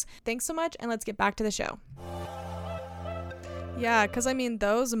episodes. Thanks so much, and let's get back to the show. Yeah, because I mean,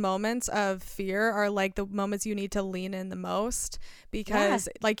 those moments of fear are like the moments you need to lean in the most because,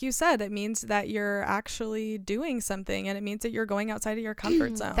 like you said, it means that you're actually doing something, and it means that you're going outside of your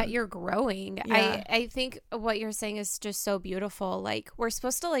comfort zone. That you're growing. Yeah. I think what you're saying is just so beautiful. Like, we're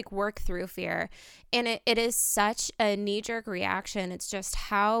supposed to like work through fear, and it is such a knee-jerk reaction. It's just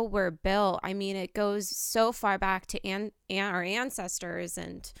how we're built. I mean, it goes so far back to our ancestors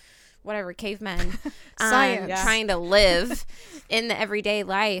and whatever, cavemen, trying to live in the everyday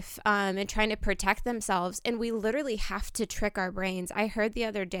life and trying to protect themselves. And we literally have to trick our brains. I heard the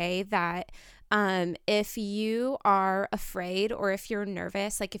other day that if you are afraid or if you're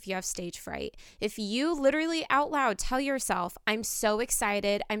nervous, like if you have stage fright, if you literally out loud tell yourself, I'm so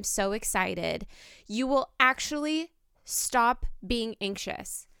excited, you will actually stop being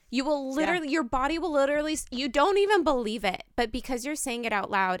anxious. You will literally, your body will literally, you don't even believe it, but because you're saying it out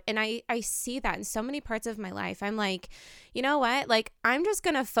loud, and I see that in so many parts of my life, I'm like, you know what? Like, I'm just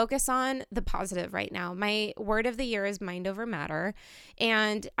going to focus on the positive right now. My word of the year is mind over matter.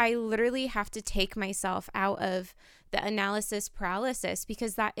 And I literally have to take myself out of the analysis paralysis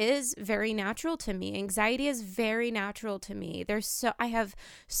because that is very natural to me. Anxiety is very natural to me. I have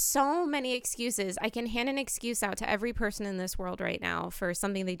so many excuses. I can hand an excuse out to every person in this world right now for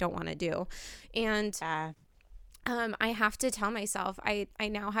something they don't want to do. And I have to tell myself, I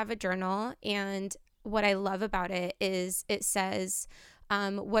now have a journal, and what I love about it is it says,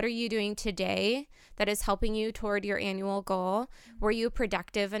 what are you doing today that is helping you toward your annual goal? Were you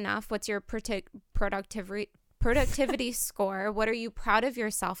productive enough? What's your productivity score. What are you proud of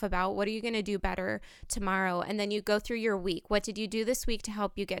yourself about? What are you going to do better tomorrow? And then you go through your week. What did you do this week to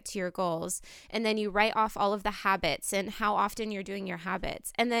help you get to your goals? And then you write off all of the habits and how often you're doing your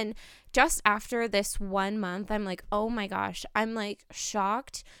habits. And then just after this 1 month, I'm like, oh my gosh, I'm like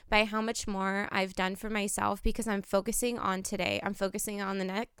shocked by how much more I've done for myself because I'm focusing on today. I'm focusing on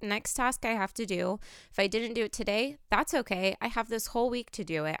the next task I have to do. If I didn't do it today, that's okay. I have this whole week to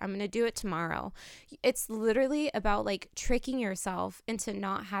do it. I'm going to do it tomorrow. It's literally about like tricking yourself into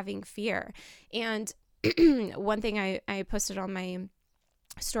not having fear. And one thing I posted on my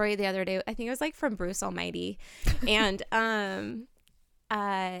story the other day, I think it was like from Bruce Almighty. And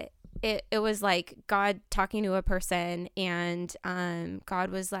it was like God talking to a person, and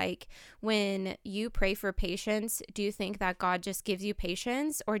God was like, when you pray for patience, do you think that God just gives you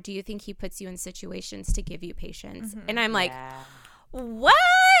patience, or do you think he puts you in situations to give you patience? And I'm like, what?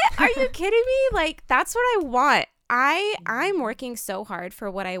 Are you kidding me? Like, that's what I want. I'm working so hard for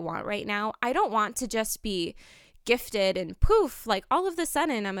what I want right now. I don't want to just be gifted and poof, like all of a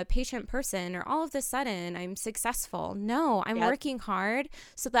sudden I'm a patient person, or all of a sudden I'm successful. No, I'm working hard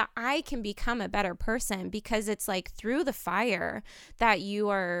so that I can become a better person, because it's like through the fire that you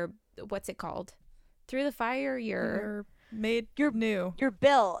are, what's it called? Through the fire, you're made, you're new. You're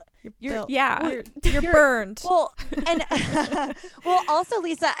built. You're built. Yeah. You're burned. Well, and well, also,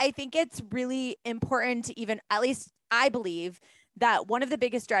 Lisa, I think it's really important to even, at least I believe, that one of the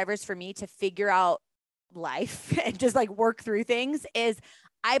biggest drivers for me to figure out life and just like work through things is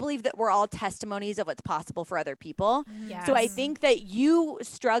I believe that we're all testimonies of what's possible for other people. Yes. So I think that you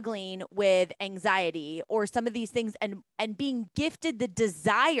struggling with anxiety or some of these things and being gifted the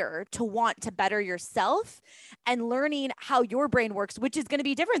desire to want to better yourself and learning how your brain works, which is going to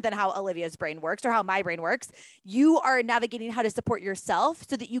be different than how Olivia's brain works or how my brain works. You are navigating how to support yourself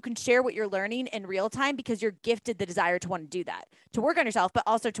so that you can share what you're learning in real time, because you're gifted the desire to want to do that, to work on yourself, but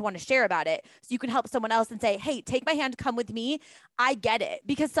also to want to share about it. So you can help someone else and say, hey, take my hand, come with me. I get it.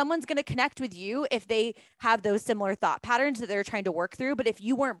 Because someone's going to connect with you if they have those similar thought patterns that they're trying to work through. But if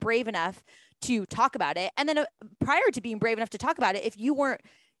you weren't brave enough to talk about it, and then prior to being brave enough to talk about it, if you weren't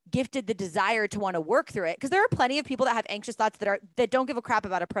gifted the desire to want to work through it, because there are plenty of people that have anxious thoughts that don't give a crap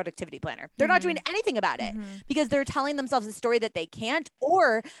about a productivity planner. They're not doing anything about it because they're telling themselves a story that they can't,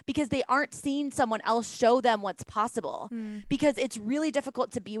 or because they aren't seeing someone else show them what's possible, because it's really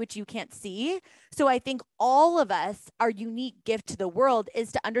difficult to be what you can't see. So I think all of us, our unique gift to the world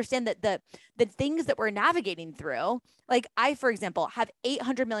is to understand that the things that we're navigating through, like I, for example, have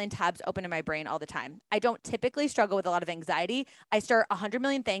 800 million tabs open in my brain all the time. I don't typically struggle with a lot of anxiety. I start 100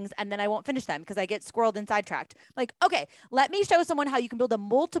 million things and then I won't finish them because I get squirreled and sidetracked. Like, okay, let me show someone how you can build a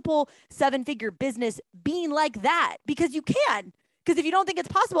multiple 7-figure business being like that, because you can. Because if you don't think it's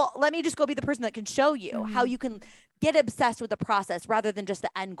possible, let me just go be the person that can show you how you can get obsessed with the process rather than just the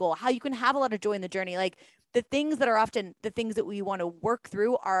end goal, how you can have a lot of joy in the journey. Like the things that are often the things that we want to work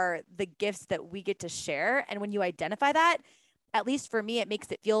through are the gifts that we get to share. And when you identify that, at least for me, it makes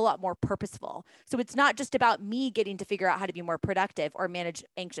it feel a lot more purposeful. So it's not just about me getting to figure out how to be more productive or manage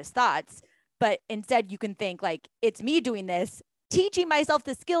anxious thoughts, but instead you can think like, it's me doing this, teaching myself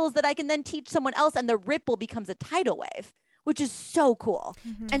the skills that I can then teach someone else, and the ripple becomes a tidal wave, which is so cool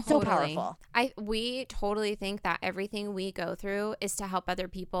and so powerful. We totally think that everything we go through is to help other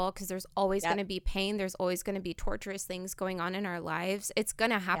people, because there's always going to be pain. There's always going to be torturous things going on in our lives. It's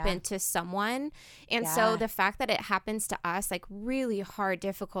going to happen to someone. And so the fact that it happens to us, like really hard,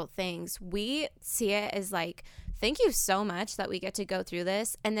 difficult things, we see it as like, thank you so much that we get to go through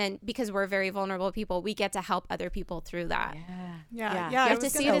this. And then because we're very vulnerable people, we get to help other people through that. Yeah. You have to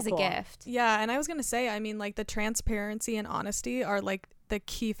see it as a gift. Yeah. And I was going to say, I mean, like the transparency and honesty are like the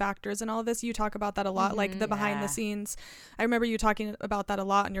key factors in all of this. You talk about that a lot, like the behind the scenes. I remember you talking about that a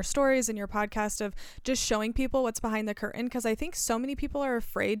lot in your stories and your podcast of just showing people what's behind the curtain. Because I think so many people are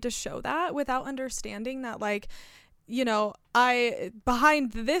afraid to show that without understanding that, like, you know,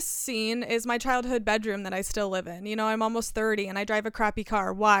 behind this scene is my childhood bedroom that I still live in. You know, I'm almost 30 and I drive a crappy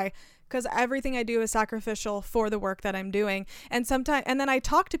car. Why? Because everything I do is sacrificial for the work that I'm doing. And then I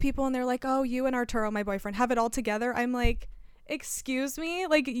talk to people and they're like, oh, you and Arturo, my boyfriend, have it all together. I'm like, excuse me,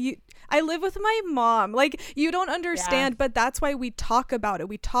 like I live with my mom, like you don't understand. But that's why we talk about it.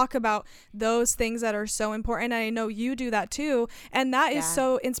 We talk about those things that are so important. I know you do that too, and that is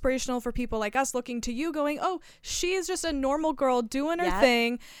so inspirational for people like us looking to you going, oh, she is just a normal girl doing her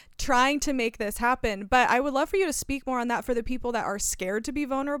thing, trying to make this happen. But I would love for you to speak more on that for the people that are scared to be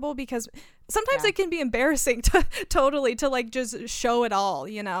vulnerable, because sometimes it can be embarrassing to like just show it all,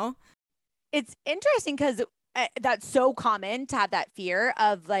 you know. It's interesting because that's so common to have that fear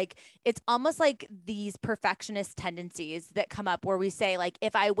of like, it's almost like these perfectionist tendencies that come up where we say like,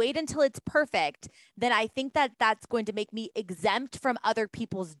 if I wait until it's perfect, then I think that that's going to make me exempt from other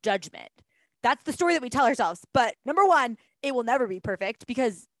people's judgment. That's the story that we tell ourselves. But number one, it will never be perfect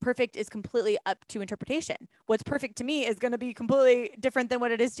because perfect is completely up to interpretation. What's perfect to me is going to be completely different than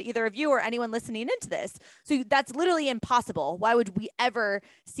what it is to either of you or anyone listening into this. So that's literally impossible. Why would we ever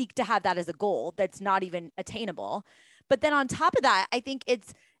seek to have that as a goal that's not even attainable? But then on top of that, I think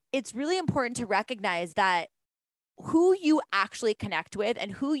it's really important to recognize that who you actually connect with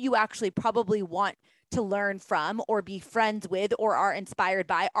and who you actually probably want to learn from or be friends with or are inspired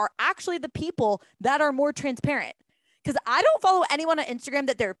by are actually the people that are more transparent. Because I don't follow anyone on Instagram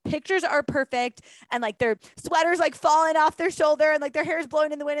that their pictures are perfect and like their sweaters like falling off their shoulder and like their hair is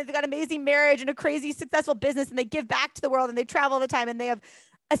blowing in the wind and they got amazing marriage and a crazy successful business and they give back to the world and they travel all the time and they have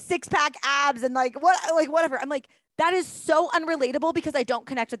a 6-pack abs and like whatever. I'm like, that is so unrelatable because I don't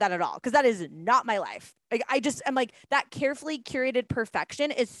connect with that at all. Because that is not my life. Like I'm like, that carefully curated perfection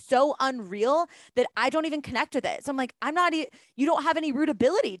is so unreal that I don't even connect with it. So I'm like, you don't have any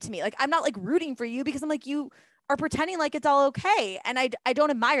rootability to me. Like, I'm not like rooting for you because I'm like, you are pretending like it's all okay. And I don't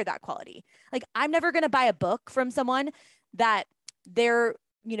admire that quality. Like, I'm never going to buy a book from someone that their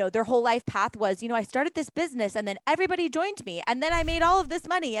whole life path was, I started this business and then everybody joined me and then I made all of this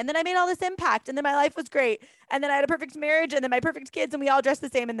money and then I made all this impact and then my life was great. And then I had a perfect marriage and then my perfect kids and we all dressed the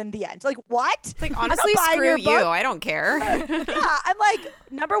same and then the end. Like, what? It's like, honestly, screw you. I don't care. Yeah. I'm like,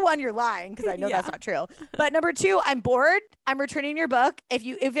 number one, you're lying because I know that's not true. But number two, I'm bored. I'm returning your book. If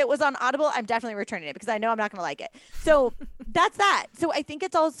it was on Audible, I'm definitely returning it because I know I'm not going to like it. So that's that. So I think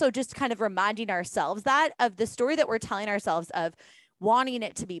it's also just kind of reminding ourselves that of the story that we're telling ourselves of wanting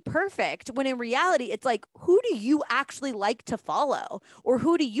it to be perfect, when in reality, it's like, who do you actually like to follow or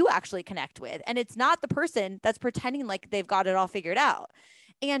who do you actually connect with? And it's not the person that's pretending like they've got it all figured out.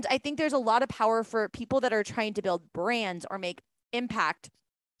 And I think there's a lot of power for people that are trying to build brands or make impact,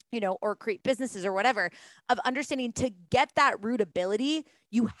 or create businesses or whatever, of understanding to get that rootability,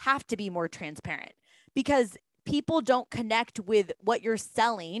 you have to be more transparent because people don't connect with what you're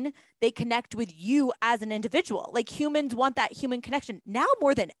selling. They connect with you as an individual. Like, humans want that human connection now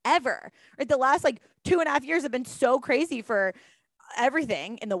more than ever. Right? The last 2.5 years have been so crazy for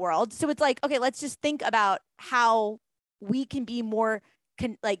everything in the world. So it's like, okay, let's just think about how we can be more,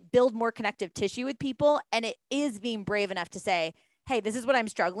 build more connective tissue with people. And it is being brave enough to say, hey, this is what I'm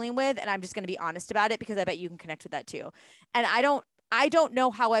struggling with. And I'm just going to be honest about it because I bet you can connect with that too. And I don't know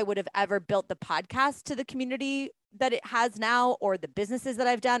how I would have ever built the podcast to the community that it has now, or the businesses that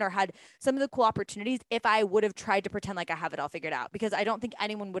I've done, or had some of the cool opportunities if I would have tried to pretend like I have it all figured out, because I don't think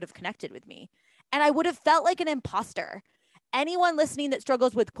anyone would have connected with me. And I would have felt like an imposter. Anyone listening that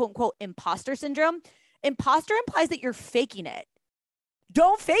struggles with quote unquote imposter syndrome, imposter implies that you're faking it.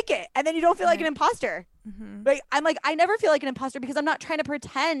 Don't fake it. And then you don't feel like an imposter. Mm-hmm. Like, I'm like, I never feel like an imposter because I'm not trying to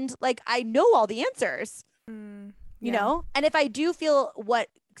pretend like I know all the answers. You know? And if I do feel what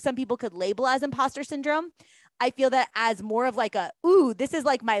some people could label as imposter syndrome, I feel that as more of like this is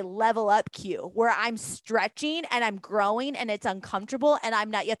like my level up cue where I'm stretching and I'm growing and it's uncomfortable and I'm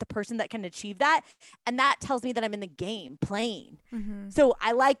not yet the person that can achieve that. And that tells me that I'm in the game playing. Mm-hmm. So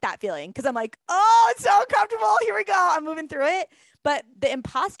I like that feeling because I'm like, oh, it's so uncomfortable. Here we go. I'm moving through it. But the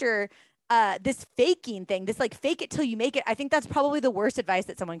imposter, this faking thing, this like fake it till you make it. I think that's probably the worst advice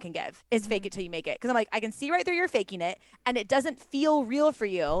that someone can give is fake it till you make it. Cause I'm like, I can see right through you're faking it and it doesn't feel real for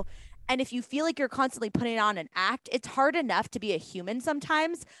you. And if you feel like you're constantly putting on an act, it's hard enough to be a human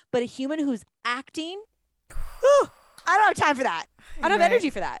sometimes, but a human who's acting, I don't have time for that. I don't have energy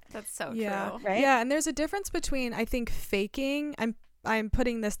for that. That's so true. Right? Yeah. And there's a difference between, I think, faking. I'm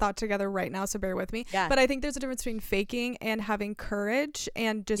putting this thought together right now, so bear with me. Yeah. But I think there's a difference between faking and having courage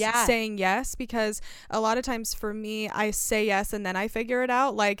and just saying yes, because a lot of times for me, I say yes and then I figure it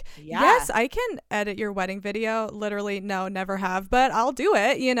out. Like, yes, I can edit your wedding video. Literally, no, never have, but I'll do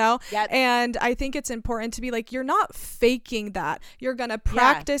it, Yep. And I think it's important to be like, you're not faking that. You're going to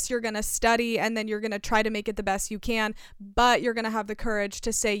practice, you're going to study, and then you're going to try to make it the best you can, but you're going to have the courage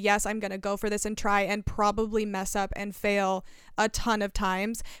to say, yes, I'm going to go for this and try, and probably mess up and fail a ton of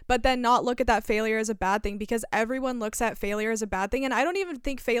times, but then not look at that failure as a bad thing, because everyone looks at failure as a bad thing. And I don't even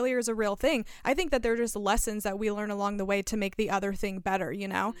think failure is a real thing. I think that they're just lessons that we learn along the way to make the other thing better,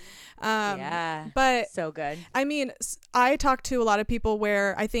 But so good. I mean, I talk to a lot of people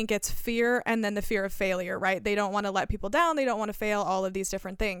where I think it's fear and then the fear of failure, right? They don't want to let people down. They don't want to fail, all of these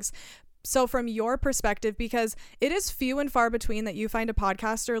different things. So from your perspective, because it is few and far between that you find a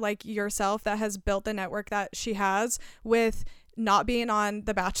podcaster like yourself that has built the network that she has with not being on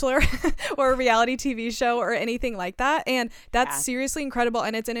The Bachelor or a reality TV show or anything like that. And that's seriously incredible.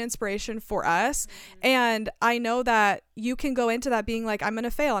 And it's an inspiration for us. And I know that you can go into that being like, I'm going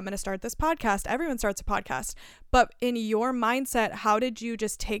to fail. I'm going to start this podcast. Everyone starts a podcast. But in your mindset, how did you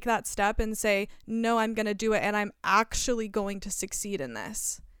just take that step and say, no, I'm going to do it, and I'm actually going to succeed in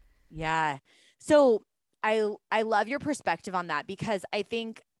this? Yeah. So I love your perspective on that, because I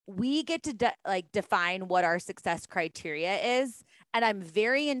think we get to define what our success criteria is. And I'm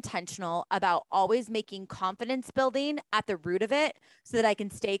very intentional about always making confidence building at the root of it so that I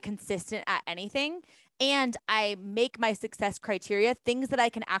can stay consistent at anything. And I make my success criteria things that I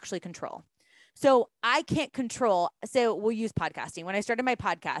can actually control. So I can't control. So we'll use podcasting. When I started my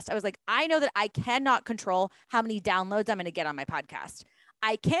podcast, I was like, I know that I cannot control how many downloads I'm going to get on my podcast.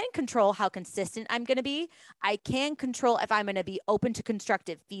 I can control how consistent I'm going to be. I can control if I'm going to be open to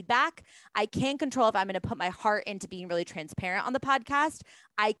constructive feedback. I can control if I'm going to put my heart into being really transparent on the podcast.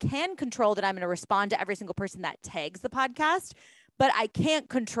 I can control that I'm going to respond to every single person that tags the podcast, but I can't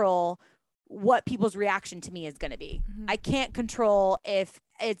control what people's reaction to me is going to be. I can't control if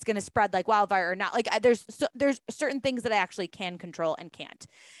it's going to spread like wildfire or not. Like there's certain things that I actually can control and can't.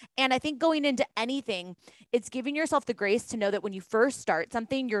 And I think going into anything, it's giving yourself the grace to know that when you first start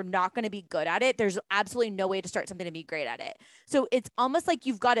something, you're not going to be good at it. There's absolutely no way to start something and be great at it. So it's almost like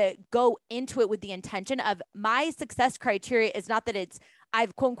you've got to go into it with the intention of, my success criteria is not that it's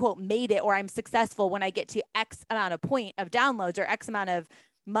I've quote unquote made it, or I'm successful when I get to X amount of point of downloads or X amount of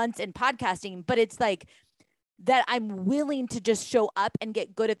months in podcasting, but it's like that I'm willing to just show up and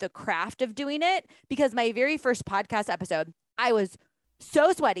get good at the craft of doing it. Because my very first podcast episode, I was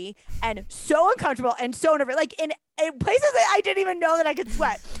so sweaty and so uncomfortable and so nervous, like in places that I didn't even know that I could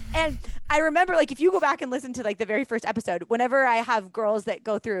sweat. And I remember, like, if you go back and listen to like the very first episode, whenever I have girls that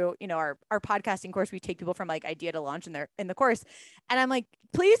go through, you know, our podcasting course, we take people from like idea to launch in the course. And I'm like,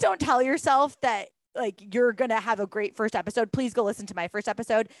 please don't tell yourself that like you're going to have a great first episode. Please go listen to my first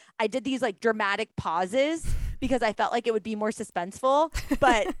episode. I did these like dramatic pauses because I felt like it would be more suspenseful.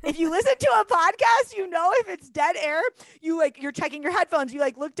 But if you listen to a podcast, you know, if it's dead air, you're checking your headphones, you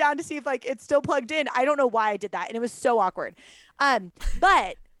like look down to see if like it's still plugged in. I don't know why I did that. And it was so awkward.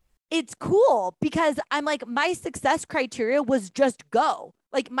 But it's cool because I'm like, my success criteria was just go.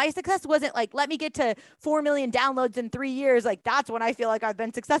 Like my success wasn't like, let me get to 4 million downloads in 3 years. Like that's when I feel like I've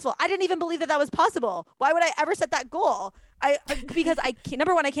been successful. I didn't even believe that was possible. Why would I ever set that goal? Because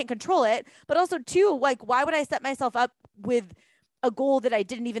number one, I can't control it, but also two, like, why would I set myself up with a goal that I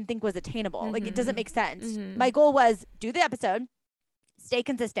didn't even think was attainable? Like it doesn't make sense. My goal was do the episode, stay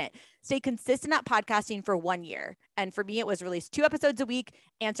consistent at podcasting for 1 year. And for me, it was release 2 episodes a week,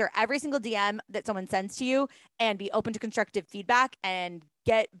 answer every single DM that someone sends to you, and be open to constructive feedback and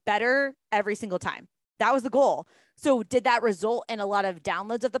get better every single time. That was the goal. So did that result in a lot of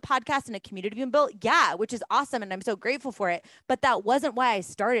downloads of the podcast and a community being built? Yeah, which is awesome. And I'm so grateful for it. But that wasn't why I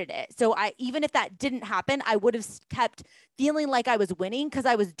started it. So even if that didn't happen, I would have kept feeling like I was winning because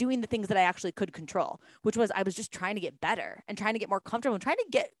I was doing the things that I actually could control, which was I was just trying to get better and trying to get more comfortable and trying to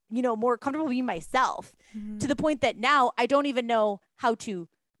get, more comfortable being myself to the point that now I don't even know how to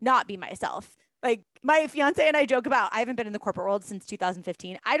not be myself. Like my fiance and I joke about, I haven't been in the corporate world since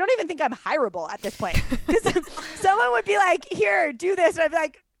 2015. I don't even think I'm hireable at this point because someone would be like, here, do this. And I'd be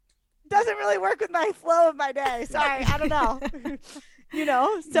like, doesn't really work with my flow of my day. Sorry. I don't know,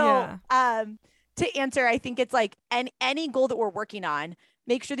 So to answer, I think it's like any goal that we're working on,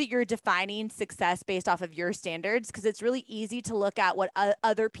 make sure that you're defining success based off of your standards, because it's really easy to look at what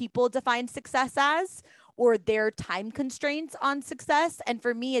other people define success as, or their time constraints on success. And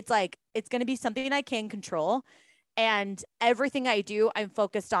for me, it's like, it's going to be something I can control. And everything I do, I'm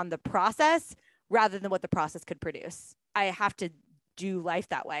focused on the process rather than what the process could produce. I have to do life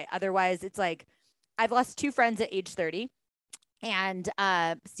that way. Otherwise, it's like, I've lost 2 friends at age 30. And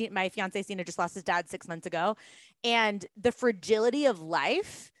my fiance, Cena, just lost his dad 6 months ago. And the fragility of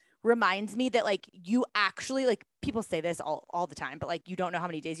life reminds me that like you actually, like people say this all the time, but like you don't know how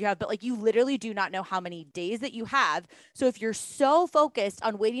many days you have, but like you literally do not know how many days that you have. So if you're so focused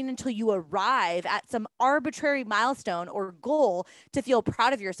on waiting until you arrive at some arbitrary milestone or goal to feel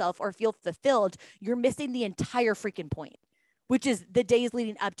proud of yourself or feel fulfilled, you're missing the entire freaking point, which is the days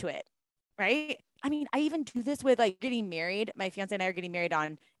leading up to it. Right. I mean, I even do this with like getting married. My fiance and I are getting married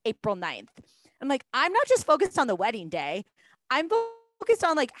on April 9th. I'm like, I'm not just focused on the wedding day. I'm focused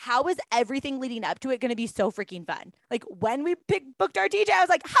on like, how is everything leading up to it going to be so freaking fun? Like when we booked our DJ, I was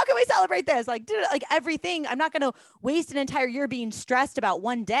like, how can we celebrate this? Like, everything. I'm not going to waste an entire year being stressed about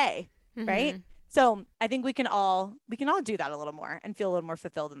one day. Right. So I think we can all do that a little more and feel a little more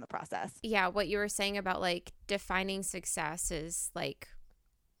fulfilled in the process. Yeah. What you were saying about like defining success is like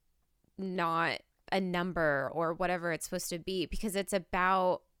not a number or whatever it's supposed to be, because it's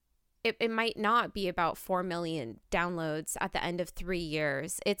about, it might not be about 4 million downloads at the end of 3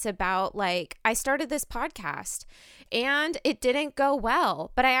 years. It's about like, I started this podcast and it didn't go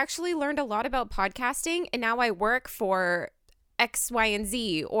well, but I actually learned a lot about podcasting, and now I work for X, Y, and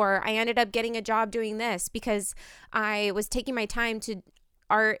Z, or I ended up getting a job doing this because I was taking my time to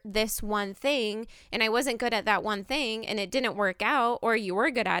art this one thing and I wasn't good at that one thing and it didn't work out, or you were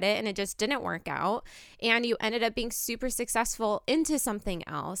good at it and it just didn't work out and you ended up being super successful into something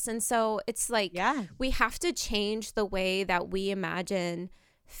else. And so it's like, we have to change the way that we imagine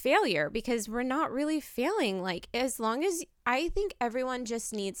failure, because we're not really failing. Like, as long as, I think everyone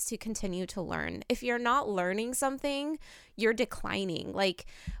just needs to continue to learn. If you're not learning something, you're declining. Like,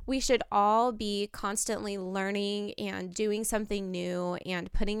 we should all be constantly learning and doing something new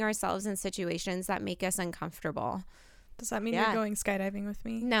and putting ourselves in situations that make us uncomfortable. Does that mean you're going skydiving with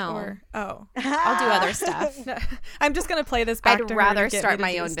me? No. Or, I'll do other stuff. No, I'm just going to play this back. I'd rather start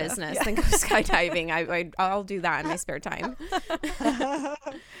my own business than go skydiving. I'll do that in my spare time.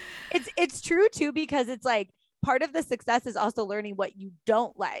 It's true too, because it's like, part of the success is also learning what you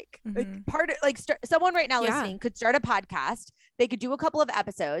don't like. Someone right now listening could start a podcast. They could do a couple of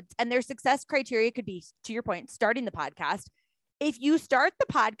episodes, and their success criteria could be, to your point, starting the podcast. If you start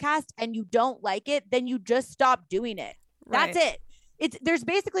the podcast and you don't like it, then you just stop doing it. That's it. There's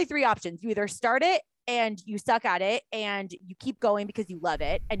basically 3 options. You either start it and you suck at it and you keep going because you love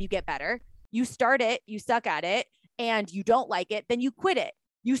it and you get better. You start it, you suck at it, and you don't like it, then you quit it.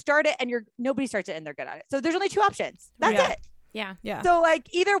 You start it and nobody starts it and they're good at it. So there's only 2 options. That's it. Yeah. So like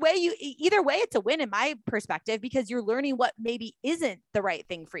either way, it's a win in my perspective, because you're learning what maybe isn't the right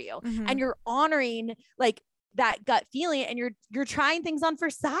thing for you, and you're honoring like that gut feeling, and you're trying things on for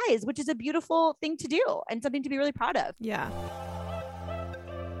size, which is a beautiful thing to do and something to be really proud of. Yeah.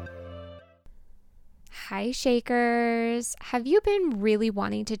 Hi, Shakers. Have you been really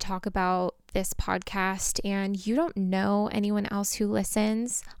wanting to talk about this podcast and you don't know anyone else who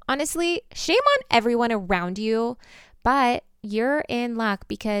listens? Honestly, shame on everyone around you, but you're in luck,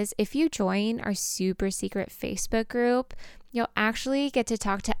 because if you join our super secret Facebook group, you'll actually get to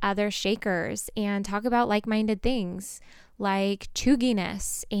talk to other Shakers and talk about like-minded things like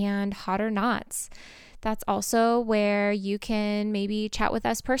chugginess and hot or nots. That's also where you can maybe chat with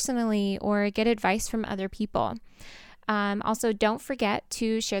us personally or get advice from other people. Also, don't forget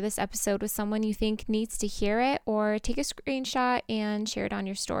to share this episode with someone you think needs to hear it, or take a screenshot and share it on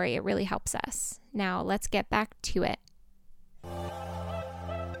your story. It really helps us. Now, let's get back to it.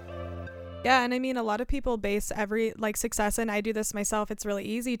 Yeah, and I mean, a lot of people base every success, and I do this myself. It's really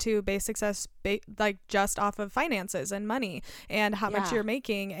easy to base success just off of finances and money and how much you're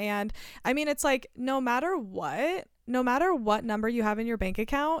making. And I mean, it's like, no matter what number you have in your bank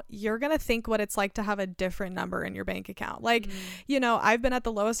account, you're going to think what it's like to have a different number in your bank account. Like, I've been at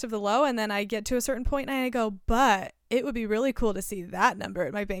the lowest of the low, and then I get to a certain point and I go, but it would be really cool to see that number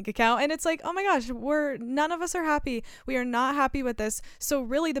in my bank account. And it's like, oh my gosh, none of us are happy. We are not happy with this. So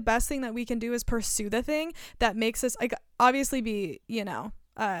really the best thing that we can do is pursue the thing that makes us, like, obviously be,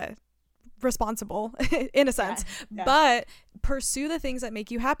 responsible in a sense, but pursue the things that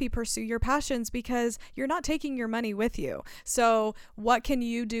make you happy, pursue your passions, because you're not taking your money with you. So what can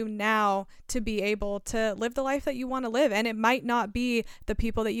you do now to be able to live the life that you want to live? And it might not be the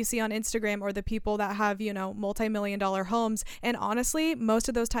people that you see on Instagram or the people that have, multi-million-dollar homes. And honestly, most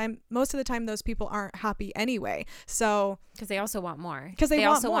of the time those people aren't happy anyway. So because they also want more. Because they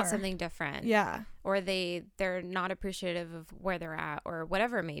also more. want something different. Yeah. Or they're not appreciative of where they're at, or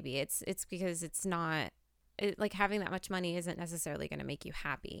whatever it may be. It's because it's not like having that much money isn't necessarily going to make you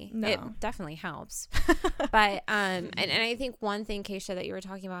happy. No. It definitely helps. But and I think one thing, Kacia, that you were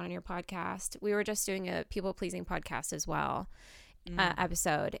talking about on your podcast, we were just doing a people pleasing podcast as well,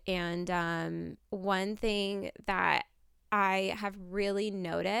 episode. And one thing that I have really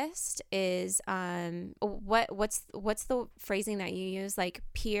noticed is what's the phrasing that you use, like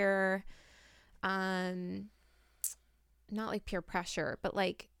peer, not like peer pressure, but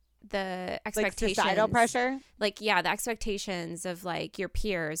like the expectations, like societal pressure, the expectations of like your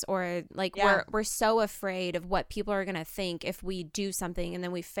peers, or like we're so afraid of what people are gonna think if we do something and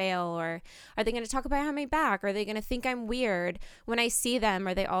then we fail, or are they gonna talk about my back, are they gonna think I'm weird when I see them,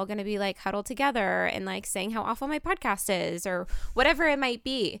 are they all gonna be like huddled together and like saying how awful my podcast is, or whatever it might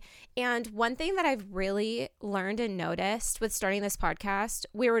be. And one thing that I've really learned and noticed with starting this podcast,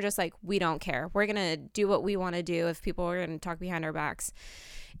 we were just like, we don't care, we're gonna do what we want to do if people are gonna talk behind our backs.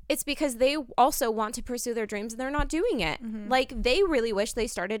 it's because they also want to pursue their dreams and they're not doing it. Like, they really wish they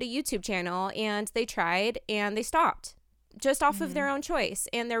started a YouTube channel and they tried and they stopped just off of their own choice.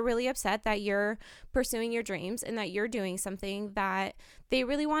 And they're really upset that you're pursuing your dreams and that you're doing something that they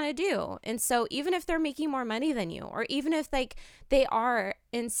really want to do. And so even if they're making more money than you, or even if like they are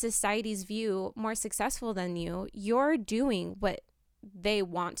in society's view more successful than you, you're doing what they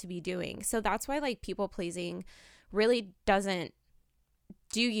want to be doing. So that's why like people pleasing really doesn't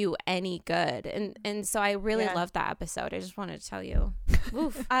do you any good. And so I really loved that episode. I just wanted to tell you.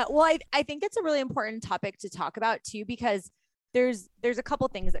 Well, I think it's a really important topic to talk about too, because there's a couple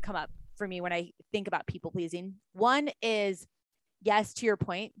things that come up for me when I think about people pleasing. One is, yes, to your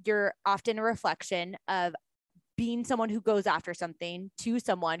point, you're often a reflection of being someone who goes after something to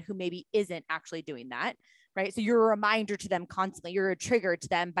someone who maybe isn't actually doing that, right? So you're a reminder to them constantly. You're a trigger to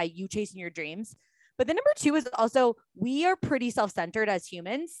them by you chasing your dreams. But then number two is also, we are pretty self-centered as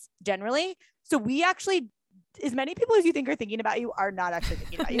humans generally. So we actually, as many people as you think are thinking about you are not actually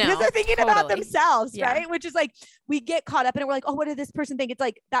thinking about you. No, because they're thinking about totally. themselves, Yeah. right? Which is like, we get caught up in it. We're like, oh, what did this person think? It's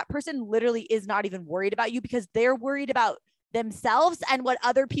like, that person literally is not even worried about you because they're worried about themselves and what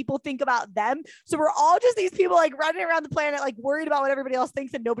other people think about them. So we're all just these people like running around the planet, like worried about what everybody else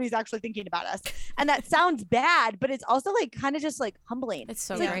thinks, and nobody's actually thinking about us. And that sounds bad, but it's also like kind of just like humbling. It's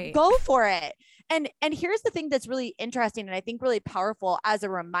so like, great. go for it. And here's the thing that's really interesting and I think really powerful as a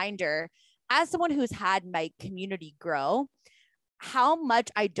reminder, as someone who's had my community grow, how much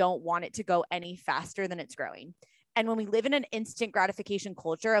I don't want it to go any faster than it's growing. And when we live in an instant gratification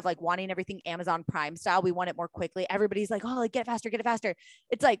culture of like wanting everything Amazon Prime style, we want it more quickly. Everybody's like, oh, like get it faster.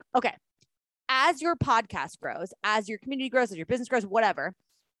 It's like, okay, as your podcast grows, as your community grows, as your business grows, whatever,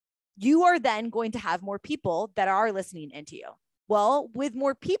 you are then going to have more people that are listening into you. Well, with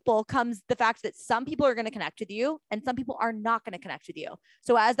more people comes the fact that some people are going to connect with you and some people are not going to connect with you.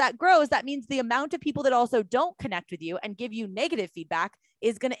 So as that grows, that means the amount of people that also don't connect with you and give you negative feedback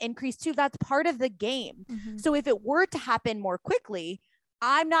is going to increase too. That's part of the game. So if it were to happen more quickly,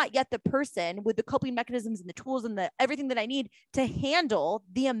 I'm not yet the person with the coping mechanisms and the tools and the everything that I need to handle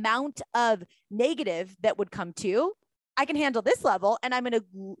the amount of negative that would come to. I can handle this level and I'm going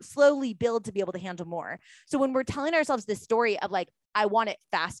to slowly build to be able to handle more. So when we're telling ourselves this story of like, I want it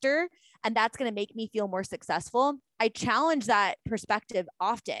faster and that's going to make me feel more successful, I challenge that perspective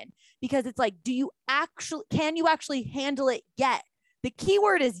often because it's like, can you actually handle it yet? The key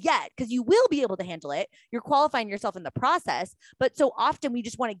word is yet, because you will be able to handle it. You're qualifying yourself in the process. But so often we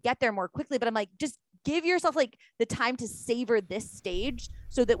just want to get there more quickly. But I'm like, just give yourself like the time to savor this stage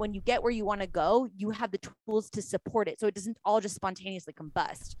so that when you get where you want to go, you have the tools to support it. So it doesn't all just spontaneously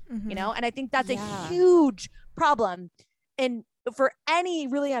combust, you know? And I think that's a huge problem. And for any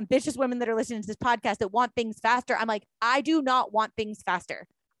really ambitious women that are listening to this podcast that want things faster, I'm like, I do not want things faster.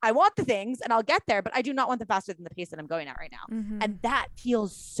 I want the things and I'll get there, but I do not want them faster than the pace that I'm going at right now. And that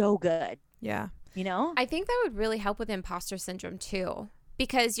feels so good. Yeah. You know? I think that would really help with imposter syndrome too,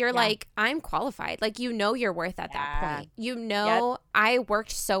 because you're like, I'm qualified. Like, you know, your worth at that point. You know, I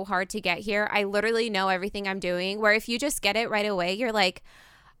worked so hard to get here. I literally know everything I'm doing, where if you just get it right away, you're like,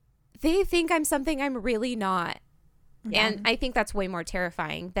 they think I'm something I'm really not. And I think that's way more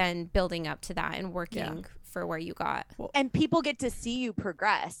terrifying than building up to that and working for where you got. And people get to see you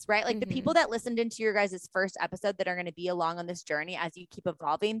progress, right? Like the people that listened into your guys' first episode that are going to be along on this journey as you keep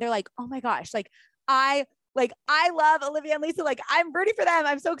evolving, they're like, oh my gosh, I love Olivia and Lisa. Like, I'm rooting for them.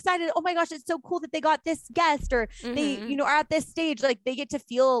 I'm so excited. Oh my gosh, it's so cool that they got this guest or they, you know, are at this stage. Like, they get to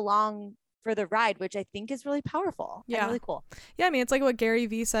feel along for the ride, which I think is really powerful. Yeah. And really cool. Yeah. I mean, it's like what Gary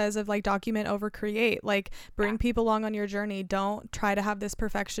Vee says of like document over create, like bring people along on your journey. Don't try to have this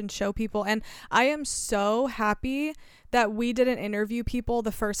perfection, show people. And I am so happy that we didn't interview people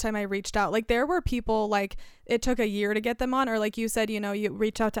the first time I reached out. Like, there were people like it took a year to get them on, or like you said, you know, you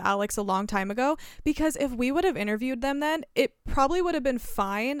reached out to Alex a long time ago, because if we would have interviewed them then, it probably would have been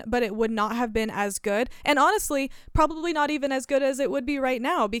fine, but it would not have been as good. And honestly, probably not even as good as it would be right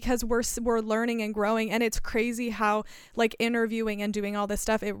now, because we're learning and growing. And it's crazy how like interviewing and doing all this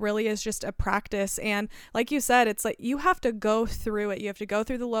stuff, it really is just a practice. And like you said, it's like you have to go through it. You have to go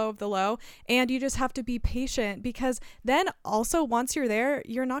through the low of the low, and you just have to be patient, because then also once you're there,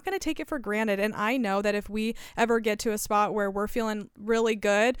 you're not going to take it for granted. And I know that if we ever get to a spot where we're feeling really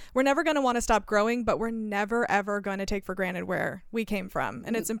good, we're never going to want to stop growing, but we're never ever going to take for granted where we came from.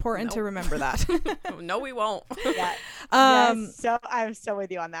 And it's important to remember that. No, we won't. Yes, so I'm so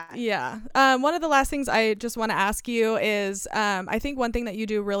with you on that. Yeah. One of the last things I just want to ask you is, I think one thing that you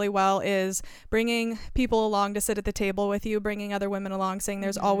do really well is bringing people along to sit at the table with you, bringing other women along, saying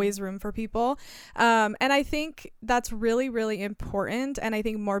there's always room for people. And I think that's that's really, really important. And I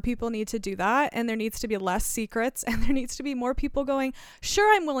think more people need to do that. And there needs to be less secrets, and there needs to be more people going,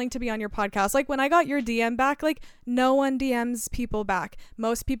 sure, I'm willing to be on your podcast. Like when I got your DM back, like no one DMs people back.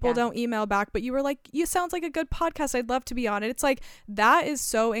 Most people don't email back, but you were like, you sounds like a good podcast. I'd love to be on it. It's like, that is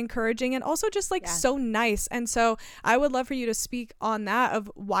so encouraging and also just like so nice. And so I would love for you to speak on that,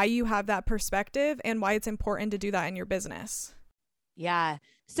 of why you have that perspective and why it's important to do that in your business. Yeah.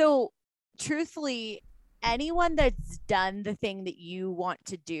 So truthfully, anyone that's done the thing that you want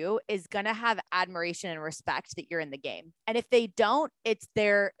to do is going to have admiration and respect that you're in the game. And if they don't, it's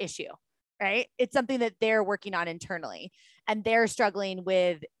their issue, right? It's something that they're working on internally and they're struggling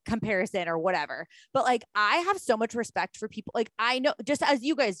with comparison or whatever. But like, I have so much respect for people. Like I know, just as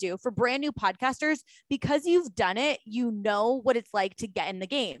you guys do, for brand new podcasters, because you've done it, you know what it's like to get in the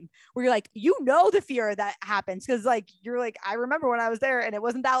game where you're like, you know, the fear that happens. Cause like, you're like, I remember when I was there and it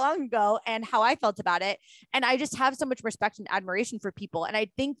wasn't that long ago and how I felt about it. And I just have so much respect and admiration for people. And I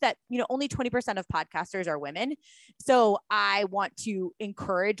think that, you know, only 20% of podcasters are women. So I want to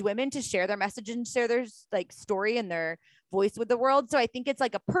encourage women to share their message and share their like story and their voice with the world. So I think it's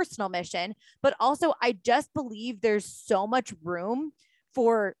like a personal mission, but also I just believe there's so much room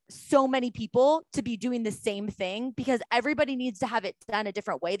for so many people to be doing the same thing, because everybody needs to have it done a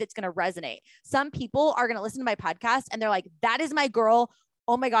different way that's going to resonate. Some people are going to listen to my podcast and they're like, that is my girl.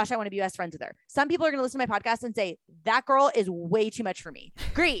 Oh my gosh, I want to be best friends with her. Some people are going to listen to my podcast and say, that girl is way too much for me.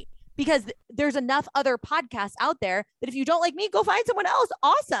 Great. Because there's enough other podcasts out there that if you don't like me, go find someone else.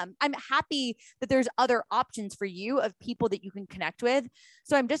 Awesome. I'm happy that there's other options for you of people that you can connect with.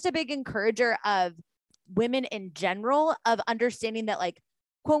 So I'm just a big encourager of women in general, of understanding that like,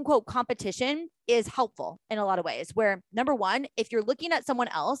 quote unquote, competition is helpful in a lot of ways, where number one, if you're looking at someone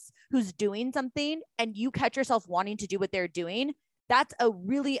else who's doing something and you catch yourself wanting to do what they're doing, that's a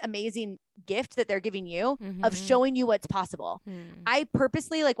really amazing gift that they're giving you of showing you what's possible. I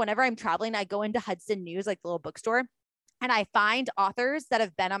purposely, like whenever I'm traveling, I go into Hudson News, like the little bookstore, and I find authors that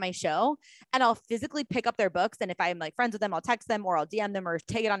have been on my show and I'll physically pick up their books. And if I'm like friends with them, I'll text them or I'll DM them or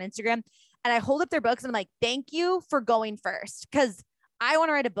take it on Instagram. And I hold up their books and I'm like, thank you for going first. Cause I want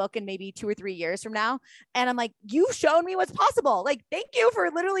to write a book in maybe 2 or 3 years from now. And I'm like, you've shown me what's possible. Like, thank you for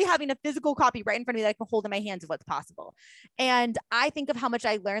literally having a physical copy right in front of me that I can hold in my hands of what's possible. And I think of how much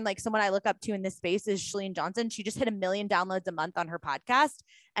I learned. Like someone I look up to in this space is Shalene Johnson. She just hit 1 million downloads a month on her podcast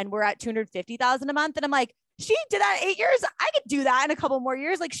and we're at 250,000 a month. And I'm like, she did that in 8 years. I could do that in a couple more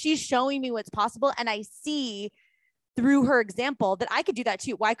years. Like she's showing me what's possible. And I see through her example that I could do that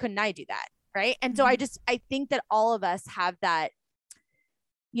too. Why couldn't I do that? Right. And so I think that all of us have that,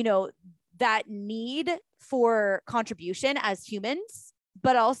 you know, that need for contribution as humans,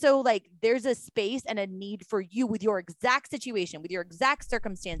 but also like there's a space and a need for you with your exact situation, with your exact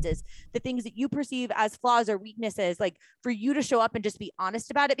circumstances, the things that you perceive as flaws or weaknesses, like for you to show up and just be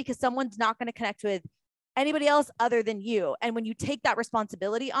honest about it, because someone's not going to connect with anybody else other than you. And when you take that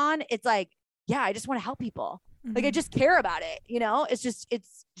responsibility on, it's like, yeah, I just want to help people. Like I just care about it. You know, it's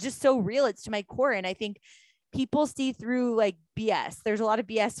just so real. It's to my core. And I think people see through like BS. There's a lot of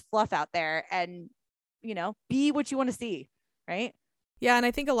BS fluff out there, and, you know, be what you want to see. Right. Yeah. And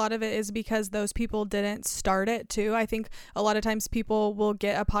I think a lot of it is because those people didn't start it too. I think a lot of times people will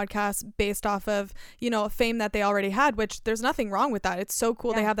get a podcast based off of, you know, fame that they already had, which there's nothing wrong with that. It's so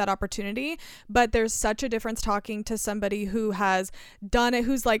cool they have that opportunity, but there's such a difference talking to somebody who has done it,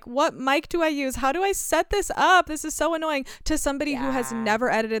 who's like, what mic do I use? How do I set this up? This is so annoying, to somebody who has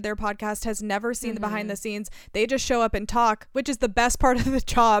never edited their podcast, has never seen the behind the scenes. They just show up and talk, which is the best part of the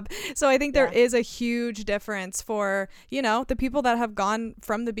job. So I think there is a huge difference for, you know, the people that have gone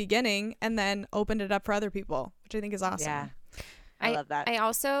from the beginning and then opened it up for other people, which I think is awesome. Yeah. I love that.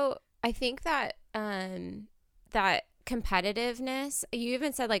 I think that that competitiveness, you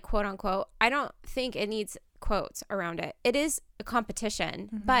even said like quote unquote, I don't think it needs quotes around it. It is a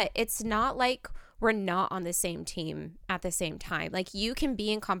competition, but it's not like we're not on the same team at the same time. Like you can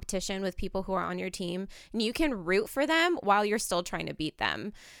be in competition with people who are on your team and you can root for them while you're still trying to beat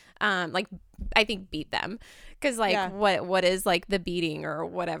them. Like I think beat them, because like what is like the beating or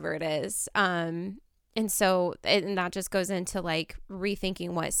whatever it is. And so and that just goes into like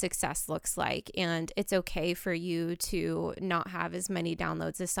rethinking what success looks like. And it's okay for you to not have as many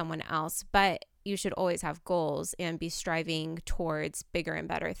downloads as someone else, but you should always have goals and be striving towards bigger and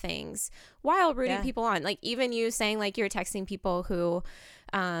better things while rooting people on. Like even you saying like you're texting people who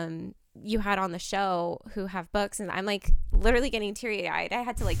you had on the show who have books, and I'm like literally getting teary-eyed. I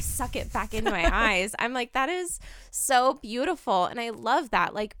had to like suck it back into my eyes. I'm like, that is so beautiful. And I love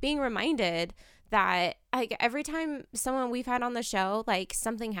that, like being reminded that like every time someone we've had on the show, like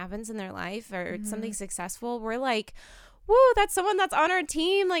something happens in their life or something successful, we're like, woo, that's someone that's on our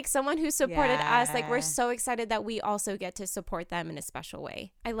team, like someone who supported us. Like we're so excited that we also get to support them in a special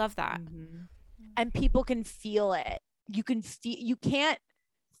way. I love that. And people can feel it. You can't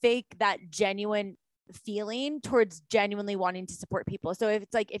fake that genuine feeling towards genuinely wanting to support people. So if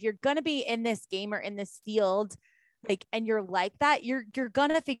it's like, if you're going to be in this game or in this field, like, and you're like that, you're going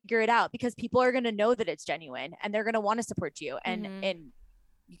to figure it out because people are going to know that it's genuine and they're going to want to support you. And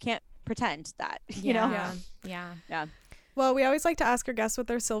you can't pretend that, you know? Yeah. Well, we always like to ask our guests what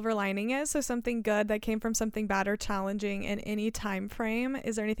their silver lining is. So something good that came from something bad or challenging in any time frame.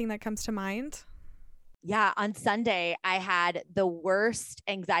 Is there anything that comes to mind? Yeah. On Sunday, I had the worst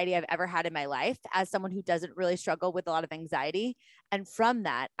anxiety I've ever had in my life as someone who doesn't really struggle with a lot of anxiety. And from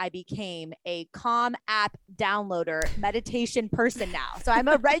that, I became a Calm app downloader meditation person now. So I'm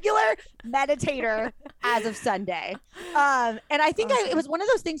a regular meditator as of Sunday. And I think it was one of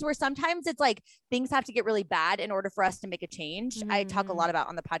those things where sometimes it's like things have to get really bad in order for us to make a change. I talk a lot about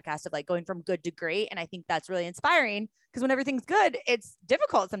on the podcast of like going from good to great. And I think that's really inspiring because when everything's good, it's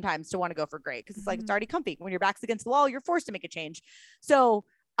difficult sometimes to want to go for great because it's like, it's already comfy. When your back's against the wall, you're forced to make a change. So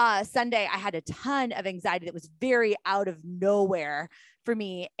Sunday, I had a ton of anxiety that was very out of nowhere for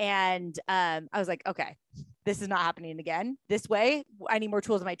me. And I was like, okay, this is not happening again this way. I need more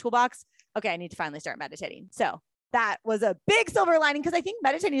tools in my toolbox. Okay, I need to finally start meditating. So that was a big silver lining because I think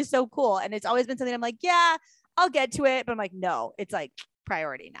meditating is so cool. And it's always been something I'm like, yeah, I'll get to it. But I'm like, no, it's like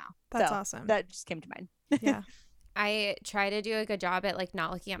priority now. That's awesome. That just came to mind. Yeah. I try to do a good job at like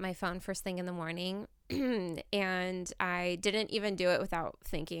not looking at my phone first thing in the morning. And I didn't even do it without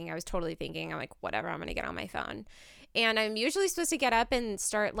thinking. I was totally thinking, I'm like, whatever, I'm going to get on my phone. And I'm usually supposed to get up and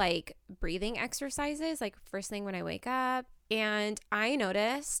start like breathing exercises, like first thing when I wake up. And I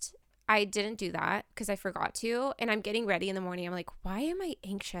noticed I didn't do that because I forgot to. And I'm getting ready in the morning. I'm like, why am I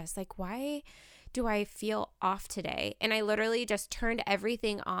anxious? Like, why do I feel off today? And I literally just turned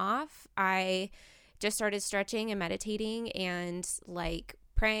everything off. I just started stretching and meditating and like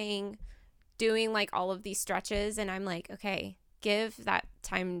praying, doing like all of these stretches. And I'm like, okay, give that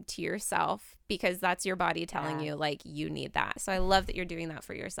time to yourself because that's your body telling you like you need that. So I love that you're doing that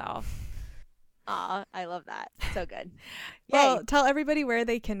for yourself. Aw, I love that. So good. Well, tell everybody where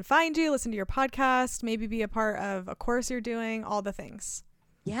they can find you, listen to your podcast, maybe be a part of a course you're doing, all the things.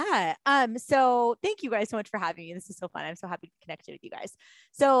 Yeah. So thank you guys so much for having me. This is so fun. I'm so happy to be connected with you guys.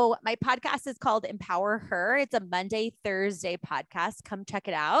 So my podcast is called EmpowerHER. It's a Monday, Thursday podcast. Come check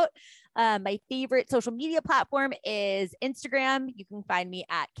it out. My favorite social media platform is Instagram. You can find me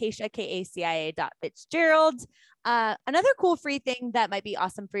at Kacia, Kacia.Fitzgerald. Another cool free thing that might be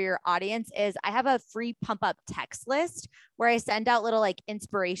awesome for your audience is I have a free pump up text list where I send out little like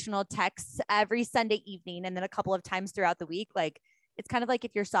inspirational texts every Sunday evening. And then a couple of times throughout the week, like it's kind of like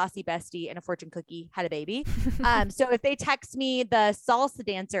if your saucy bestie and a fortune cookie had a baby. So if they text me the salsa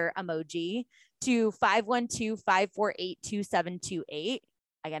dancer emoji to 512-548-2728,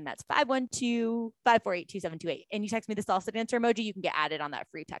 again, that's 512-548-2728. And you text me the salsa dancer emoji, you can get added on that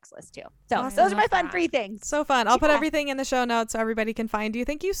free text list too. So awesome. Those are my fun free things. So fun. I'll put everything in the show notes so everybody can find you.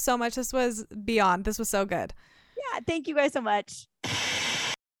 Thank you so much. This was beyond. This was so good. Yeah. Thank you guys so much.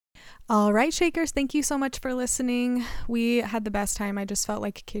 All right, Shakers, thank you so much for listening. We had the best time. I just felt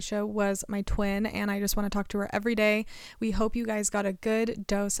like Kacia was my twin, and I just want to talk to her every day. We hope you guys got a good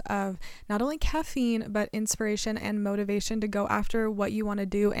dose of not only caffeine, but inspiration and motivation to go after what you want to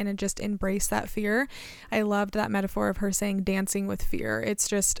do and just embrace that fear. I loved that metaphor of her saying dancing with fear. It's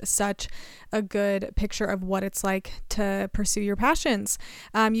just such a good picture of what it's like to pursue your passions.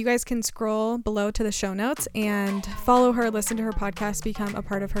 You guys can scroll below to the show notes and follow her, listen to her podcast, become a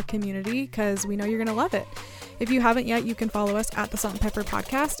part of her community, because we know you're going to love it. If you haven't yet, you can follow us at the Salt and Pepper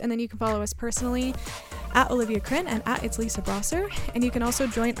Podcast, and then you can follow us personally at Olivia Crin and at It's Lisa Brosser. And you can also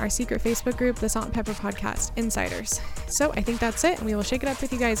join our secret Facebook group, the Salt and Pepper Podcast Insiders. So I think that's it, and we will shake it up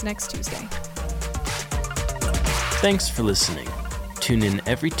with you guys next Tuesday. Thanks for listening. Tune in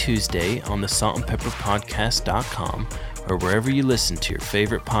every Tuesday on the saltandpepperpodcast.com or wherever you listen to your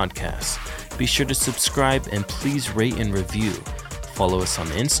favorite podcasts. Be sure to subscribe and please rate and review. Follow us on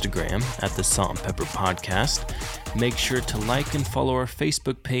Instagram at the Salt and Pepper Podcast. Make sure to like and follow our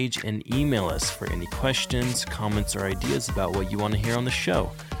Facebook page and email us for any questions, comments, or ideas about what you want to hear on the show.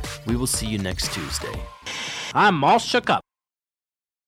 We will see you next Tuesday. I'm all shook up.